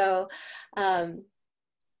much. So, are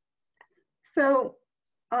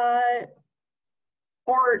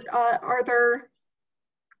there,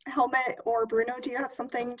 Helmut or Bruno, do you have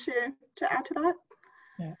something to add to that?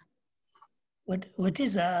 Yeah. What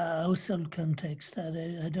is a household context?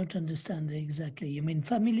 I don't understand exactly. You mean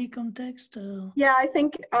family context? Yeah, I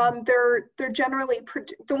think they're generally,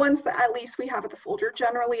 the ones that at least we have at the folder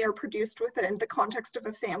generally are produced within the context of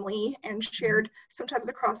a family and shared sometimes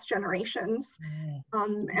across generations,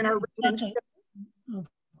 and are written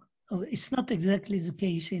it's not exactly the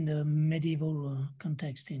case in the medieval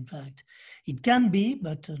context, in fact. It can be,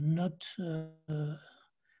 but not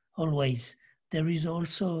always. There is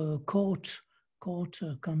also a court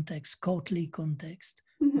context, courtly context,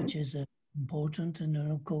 which is important,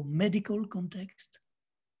 and medical context.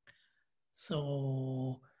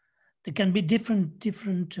 So there can be different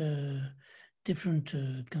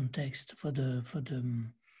context for the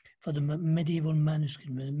medieval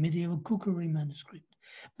manuscript, medieval cookery manuscript.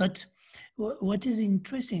 But what is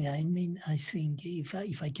interesting, I mean, I think if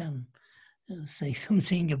I can say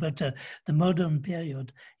something about the modern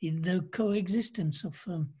period, in the coexistence of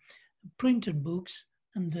printed books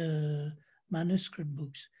and manuscript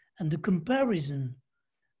books, and the comparison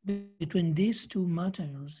between these two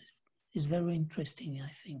materials is very interesting,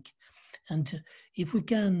 I think. And if we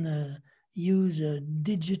can use a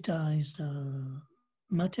digitized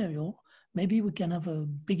material, maybe we can have a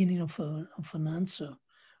beginning of an answer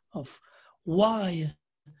of why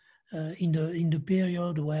in the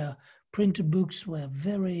period where printed books were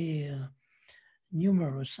very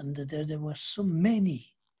numerous and there were so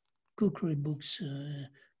many cookery books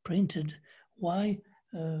printed, why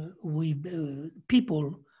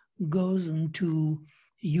people goes to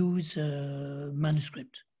use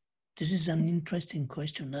manuscript. This is an interesting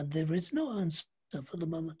question, and there is no answer for the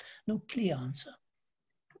moment, no clear answer.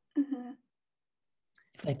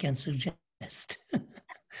 If I can suggest.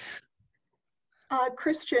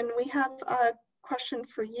 Christian, we have a question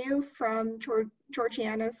for you from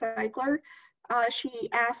Georgiana Zeigler. She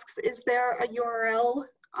asks, is there a URL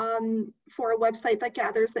for a website that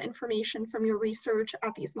gathers the information from your research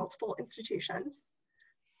at these multiple institutions?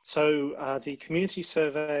 So the community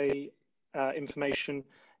survey information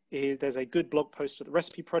there's a good blog post at the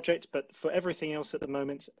recipe project, but for everything else at the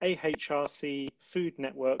moment,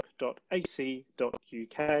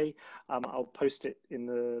 ahrcfoodnetwork.ac.uk. I'll post it in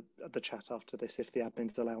the chat after this if the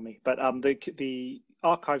admins allow me. But the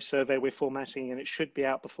archive survey we're formatting, and it should be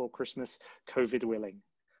out before Christmas, COVID willing.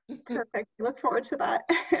 Perfect. Look forward to that.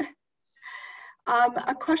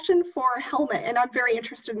 A question for Helmut, and I'm very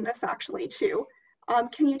interested in this actually too.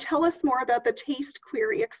 Can you tell us more about the taste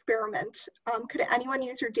query experiment? Could anyone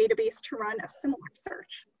use your database to run a similar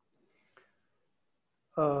search?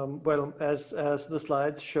 Well, as the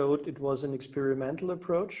slides showed, it was an experimental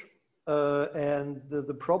approach. And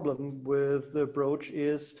the problem with the approach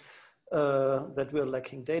is that we're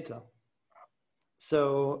lacking data.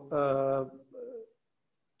 So,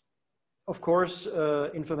 of course,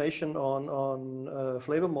 information on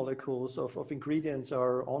flavor molecules of ingredients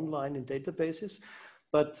are online in databases,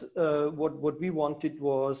 but what we wanted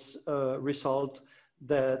was a result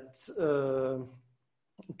that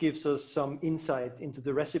gives us some insight into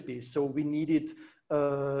the recipes. So we needed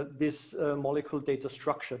this molecule data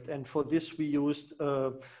structured, and for this we used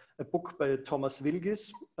a book by Thomas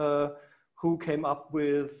Wilgis, who came up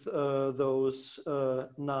with those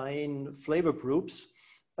 9 flavor groups.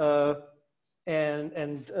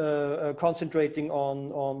 And concentrating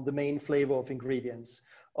on the main flavor of ingredients,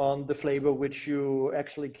 on the flavor which you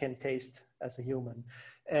actually can taste as a human.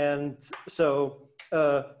 And so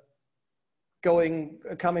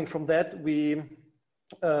coming from that, we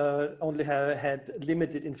only had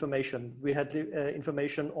limited information. We had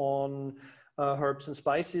information on herbs and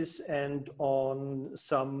spices and on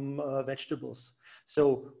some vegetables.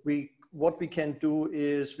 So what we can do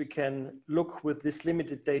is we can look with this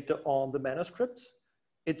limited data on the manuscripts.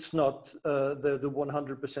 It's not the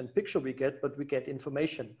 100% picture we get, but we get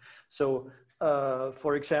information. So,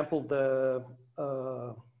 for example, the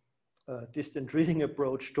distant reading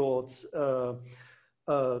approach towards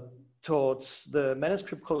the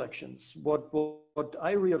manuscript collections. What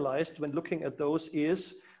I realized when looking at those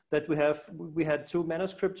is that we had 2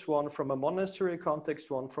 manuscripts, one from a monastery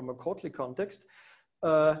context, one from a courtly context.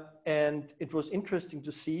 And it was interesting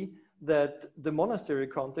to see that the monastery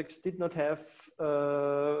context did not have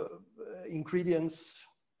ingredients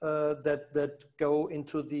that go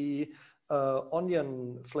into the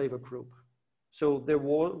onion flavor group. So there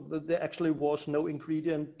actually was no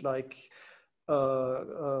ingredient like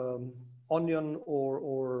onion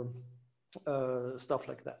or stuff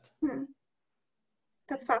like that.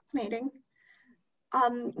 That's fascinating.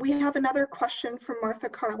 We have another question from Martha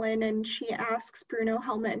Carlin, and she asks Bruno,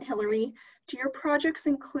 Helmut, and Hillary, do your projects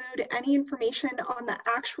include any information on the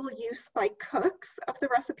actual use by cooks of the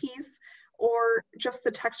recipes, or just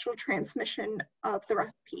the textual transmission of the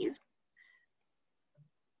recipes?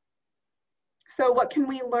 So what can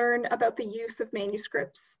we learn about the use of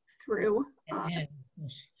manuscripts through? Yeah,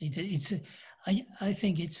 I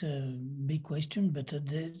think it's a big question, but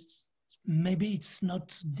maybe it's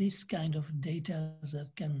not this kind of data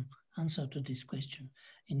that can answer to this question.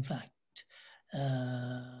 In fact,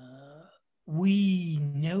 we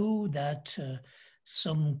know that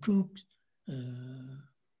some cooks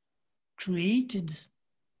created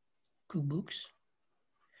cookbooks,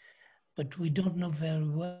 but we don't know very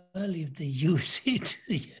well if they use it.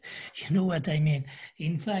 You know what I mean?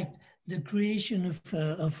 In fact, the creation of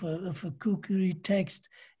a cookery text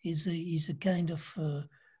is a kind of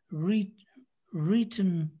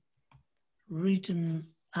written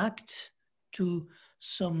act to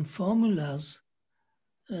some formulas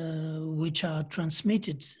which are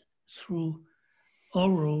transmitted through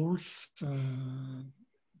orals,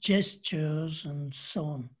 gestures, and so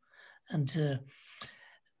on. And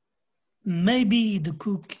maybe the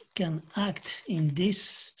cook can act in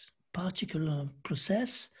this particular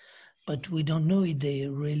process, but we don't know if they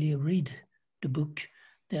really read the book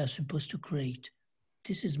they are supposed to create.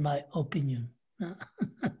 This is my opinion.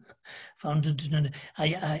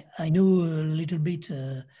 I know a little bit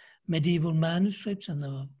medieval manuscripts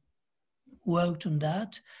and worked on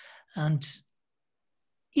that. And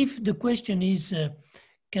if the question is,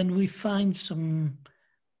 can we find some,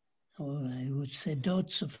 I would say,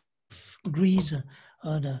 dots of grease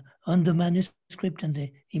on the manuscript, and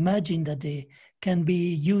they imagine that they can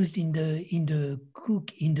be used in the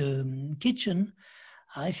kitchen,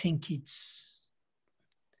 I think it's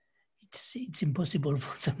impossible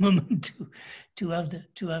for the moment to have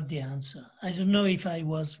the answer. I don't know if I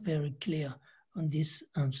was very clear on this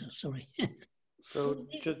answer. Sorry. So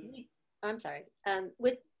I'm sorry.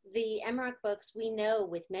 With the MROC books, we know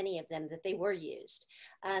with many of them that they were used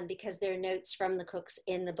because there are notes from the cooks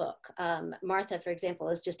in the book. Martha, for example,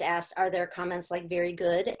 has just asked, are there comments like very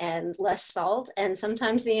good and less salt? And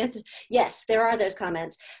sometimes the answer, yes, there are those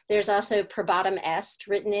comments. There's also probatum est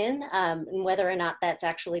written in, and whether or not that's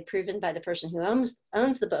actually proven by the person who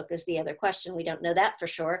owns the book is the other question. We don't know that for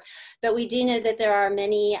sure, but we do know that there are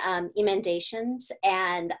many emendations,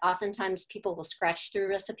 and oftentimes people will scratch through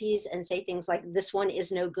recipes and say things like, this one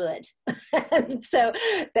is no good. So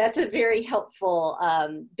that's a very helpful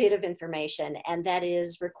bit of information, and that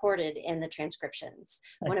is recorded in the transcriptions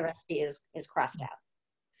when a recipe is crossed out.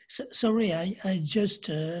 Sorry, I just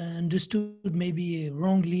understood maybe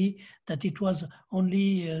wrongly that it was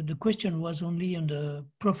only, the question was only on the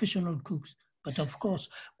professional cooks. But of course,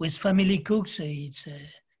 with family cooks,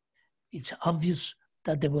 it's obvious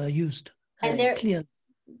that they were used. And clearly.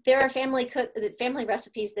 There are family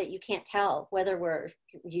recipes that you can't tell whether were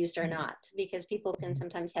used or not, because people can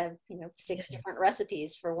sometimes have 6 different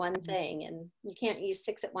recipes for one thing, and you can't use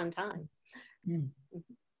 6 at one time.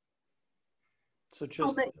 So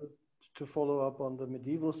just to follow up on the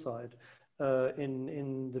medieval side,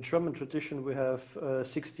 in the German tradition we have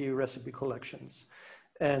 60 recipe collections,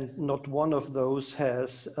 and not one of those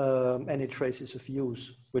has any traces of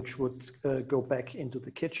use which would go back into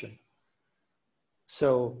the kitchen.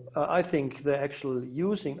 So I think the actual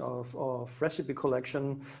using of recipe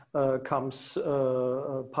collection comes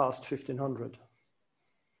past 1500.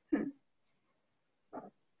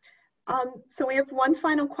 So we have one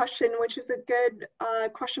final question, which is a good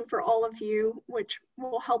question for all of you, which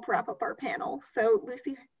will help wrap up our panel. So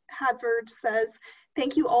Lucy Hadford says,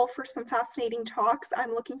 thank you all for some fascinating talks.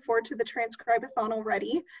 I'm looking forward to the Transcribe-a-thon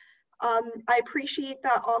already. I appreciate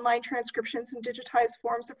that online transcriptions and digitized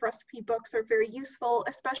forms of recipe books are very useful,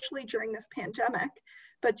 especially during this pandemic.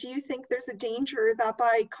 But do you think there's a danger that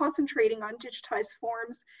by concentrating on digitized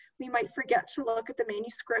forms, we might forget to look at the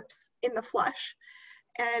manuscripts in the flesh,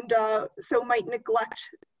 and so might neglect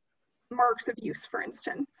marks of use, for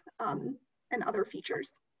instance, and other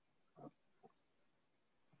features?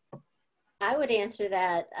 I would answer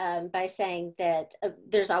that by saying that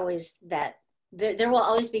there's always that. There will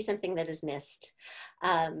always be something that is missed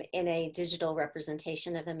in a digital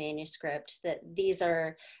representation of a manuscript, that these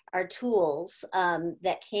are tools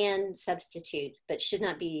that can substitute, but should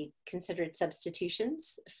not be considered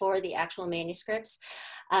substitutions for the actual manuscripts.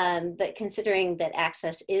 But considering that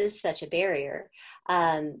access is such a barrier,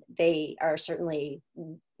 they are certainly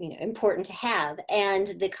important to have,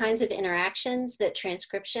 and the kinds of interactions that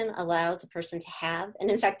transcription allows a person to have, and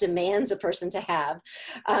in fact demands a person to have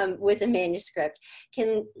with a manuscript,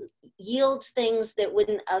 can yield things that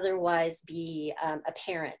wouldn't otherwise be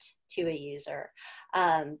apparent to a user.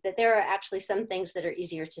 That there are actually some things that are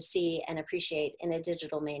easier to see and appreciate in a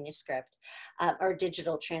digital manuscript or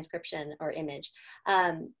digital transcription or image.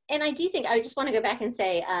 And I do think, I just want to go back and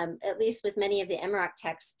say, at least with many of the MROC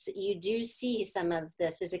texts, you do see some of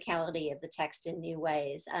the physicality of the text in new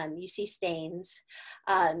ways. You see stains,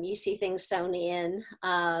 you see things sewn in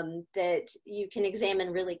that you can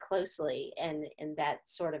examine really closely, and in that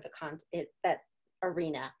sort of that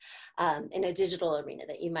arena, in a digital arena,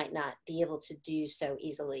 that you might not be able to do so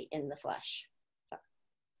easily in the flesh. So.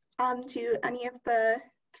 Do any of the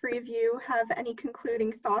three of you have any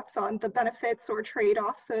concluding thoughts on the benefits or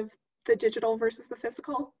trade-offs of the digital versus the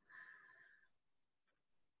physical?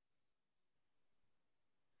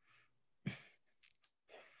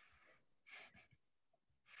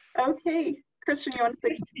 Okay, Christian, you want to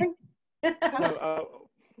say something? No,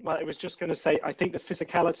 well, I was just going to say, I think the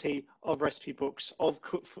physicality of recipe books, of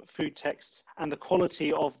food texts, and the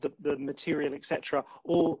quality of the material, etc.,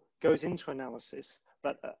 all goes into analysis.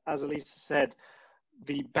 But as Elisa said,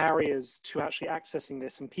 the barriers to actually accessing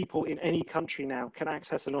this, and people in any country now can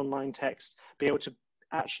access an online text, be able to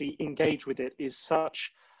actually engage with it, is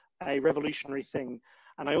such a revolutionary thing.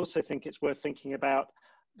 And I also think it's worth thinking about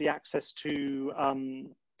the access to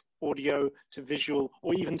audio, to visual,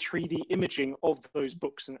 or even 3D imaging of those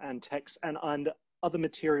books and texts, and other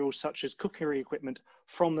materials such as cookery equipment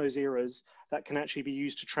from those eras that can actually be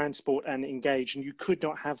used to transport and engage. And you could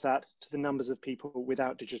not have that to the numbers of people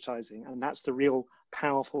without digitizing. And that's the real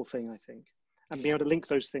powerful thing, I think, and be able to link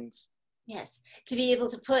those things. Yes, to be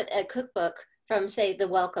able to put a cookbook from, say, the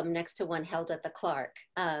Welcome next to one held at the Clark,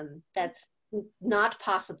 that's not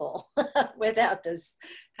possible without this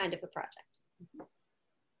kind of a project.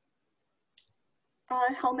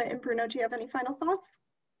 Helmut and Bruno, do you have any final thoughts?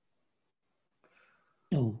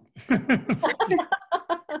 No. I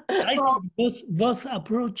think both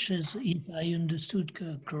approaches, if I understood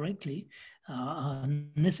correctly, are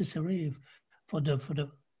necessary for the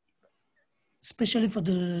especially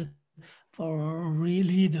for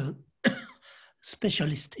really the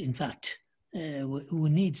specialist, in fact, who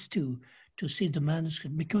needs to see the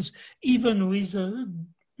manuscript, because even with a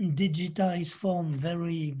digitized form,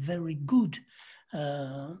 very, very good,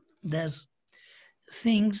 there's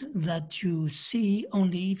things that you see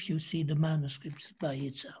only if you see the manuscript by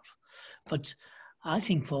itself. But I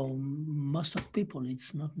think for most of people,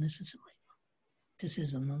 it's not necessary. This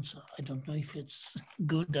is an answer. I don't know if it's a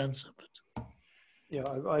good answer, but. Yeah,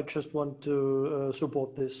 I just want to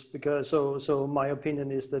support this, because so my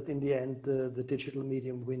opinion is that in the end, the digital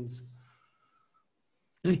medium wins.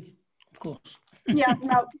 Of course. Yeah,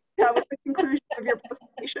 that was the conclusion of your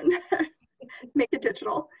presentation. Make it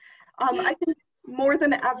digital. I think more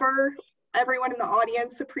than ever, everyone in the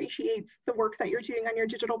audience appreciates the work that you're doing on your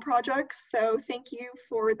digital projects. So thank you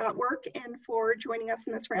for that work and for joining us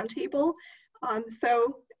in this roundtable.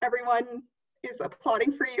 So everyone is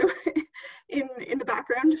applauding for you in the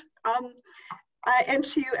background. And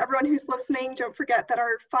to everyone who's listening, don't forget that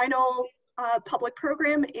our final public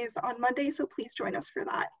program is on Monday, so please join us for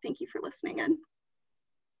that. Thank you for listening in.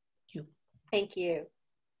 Thank you. Thank you.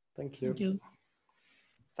 Thank you. Thank you.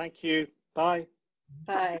 Thank you. Bye.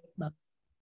 Bye. Bye.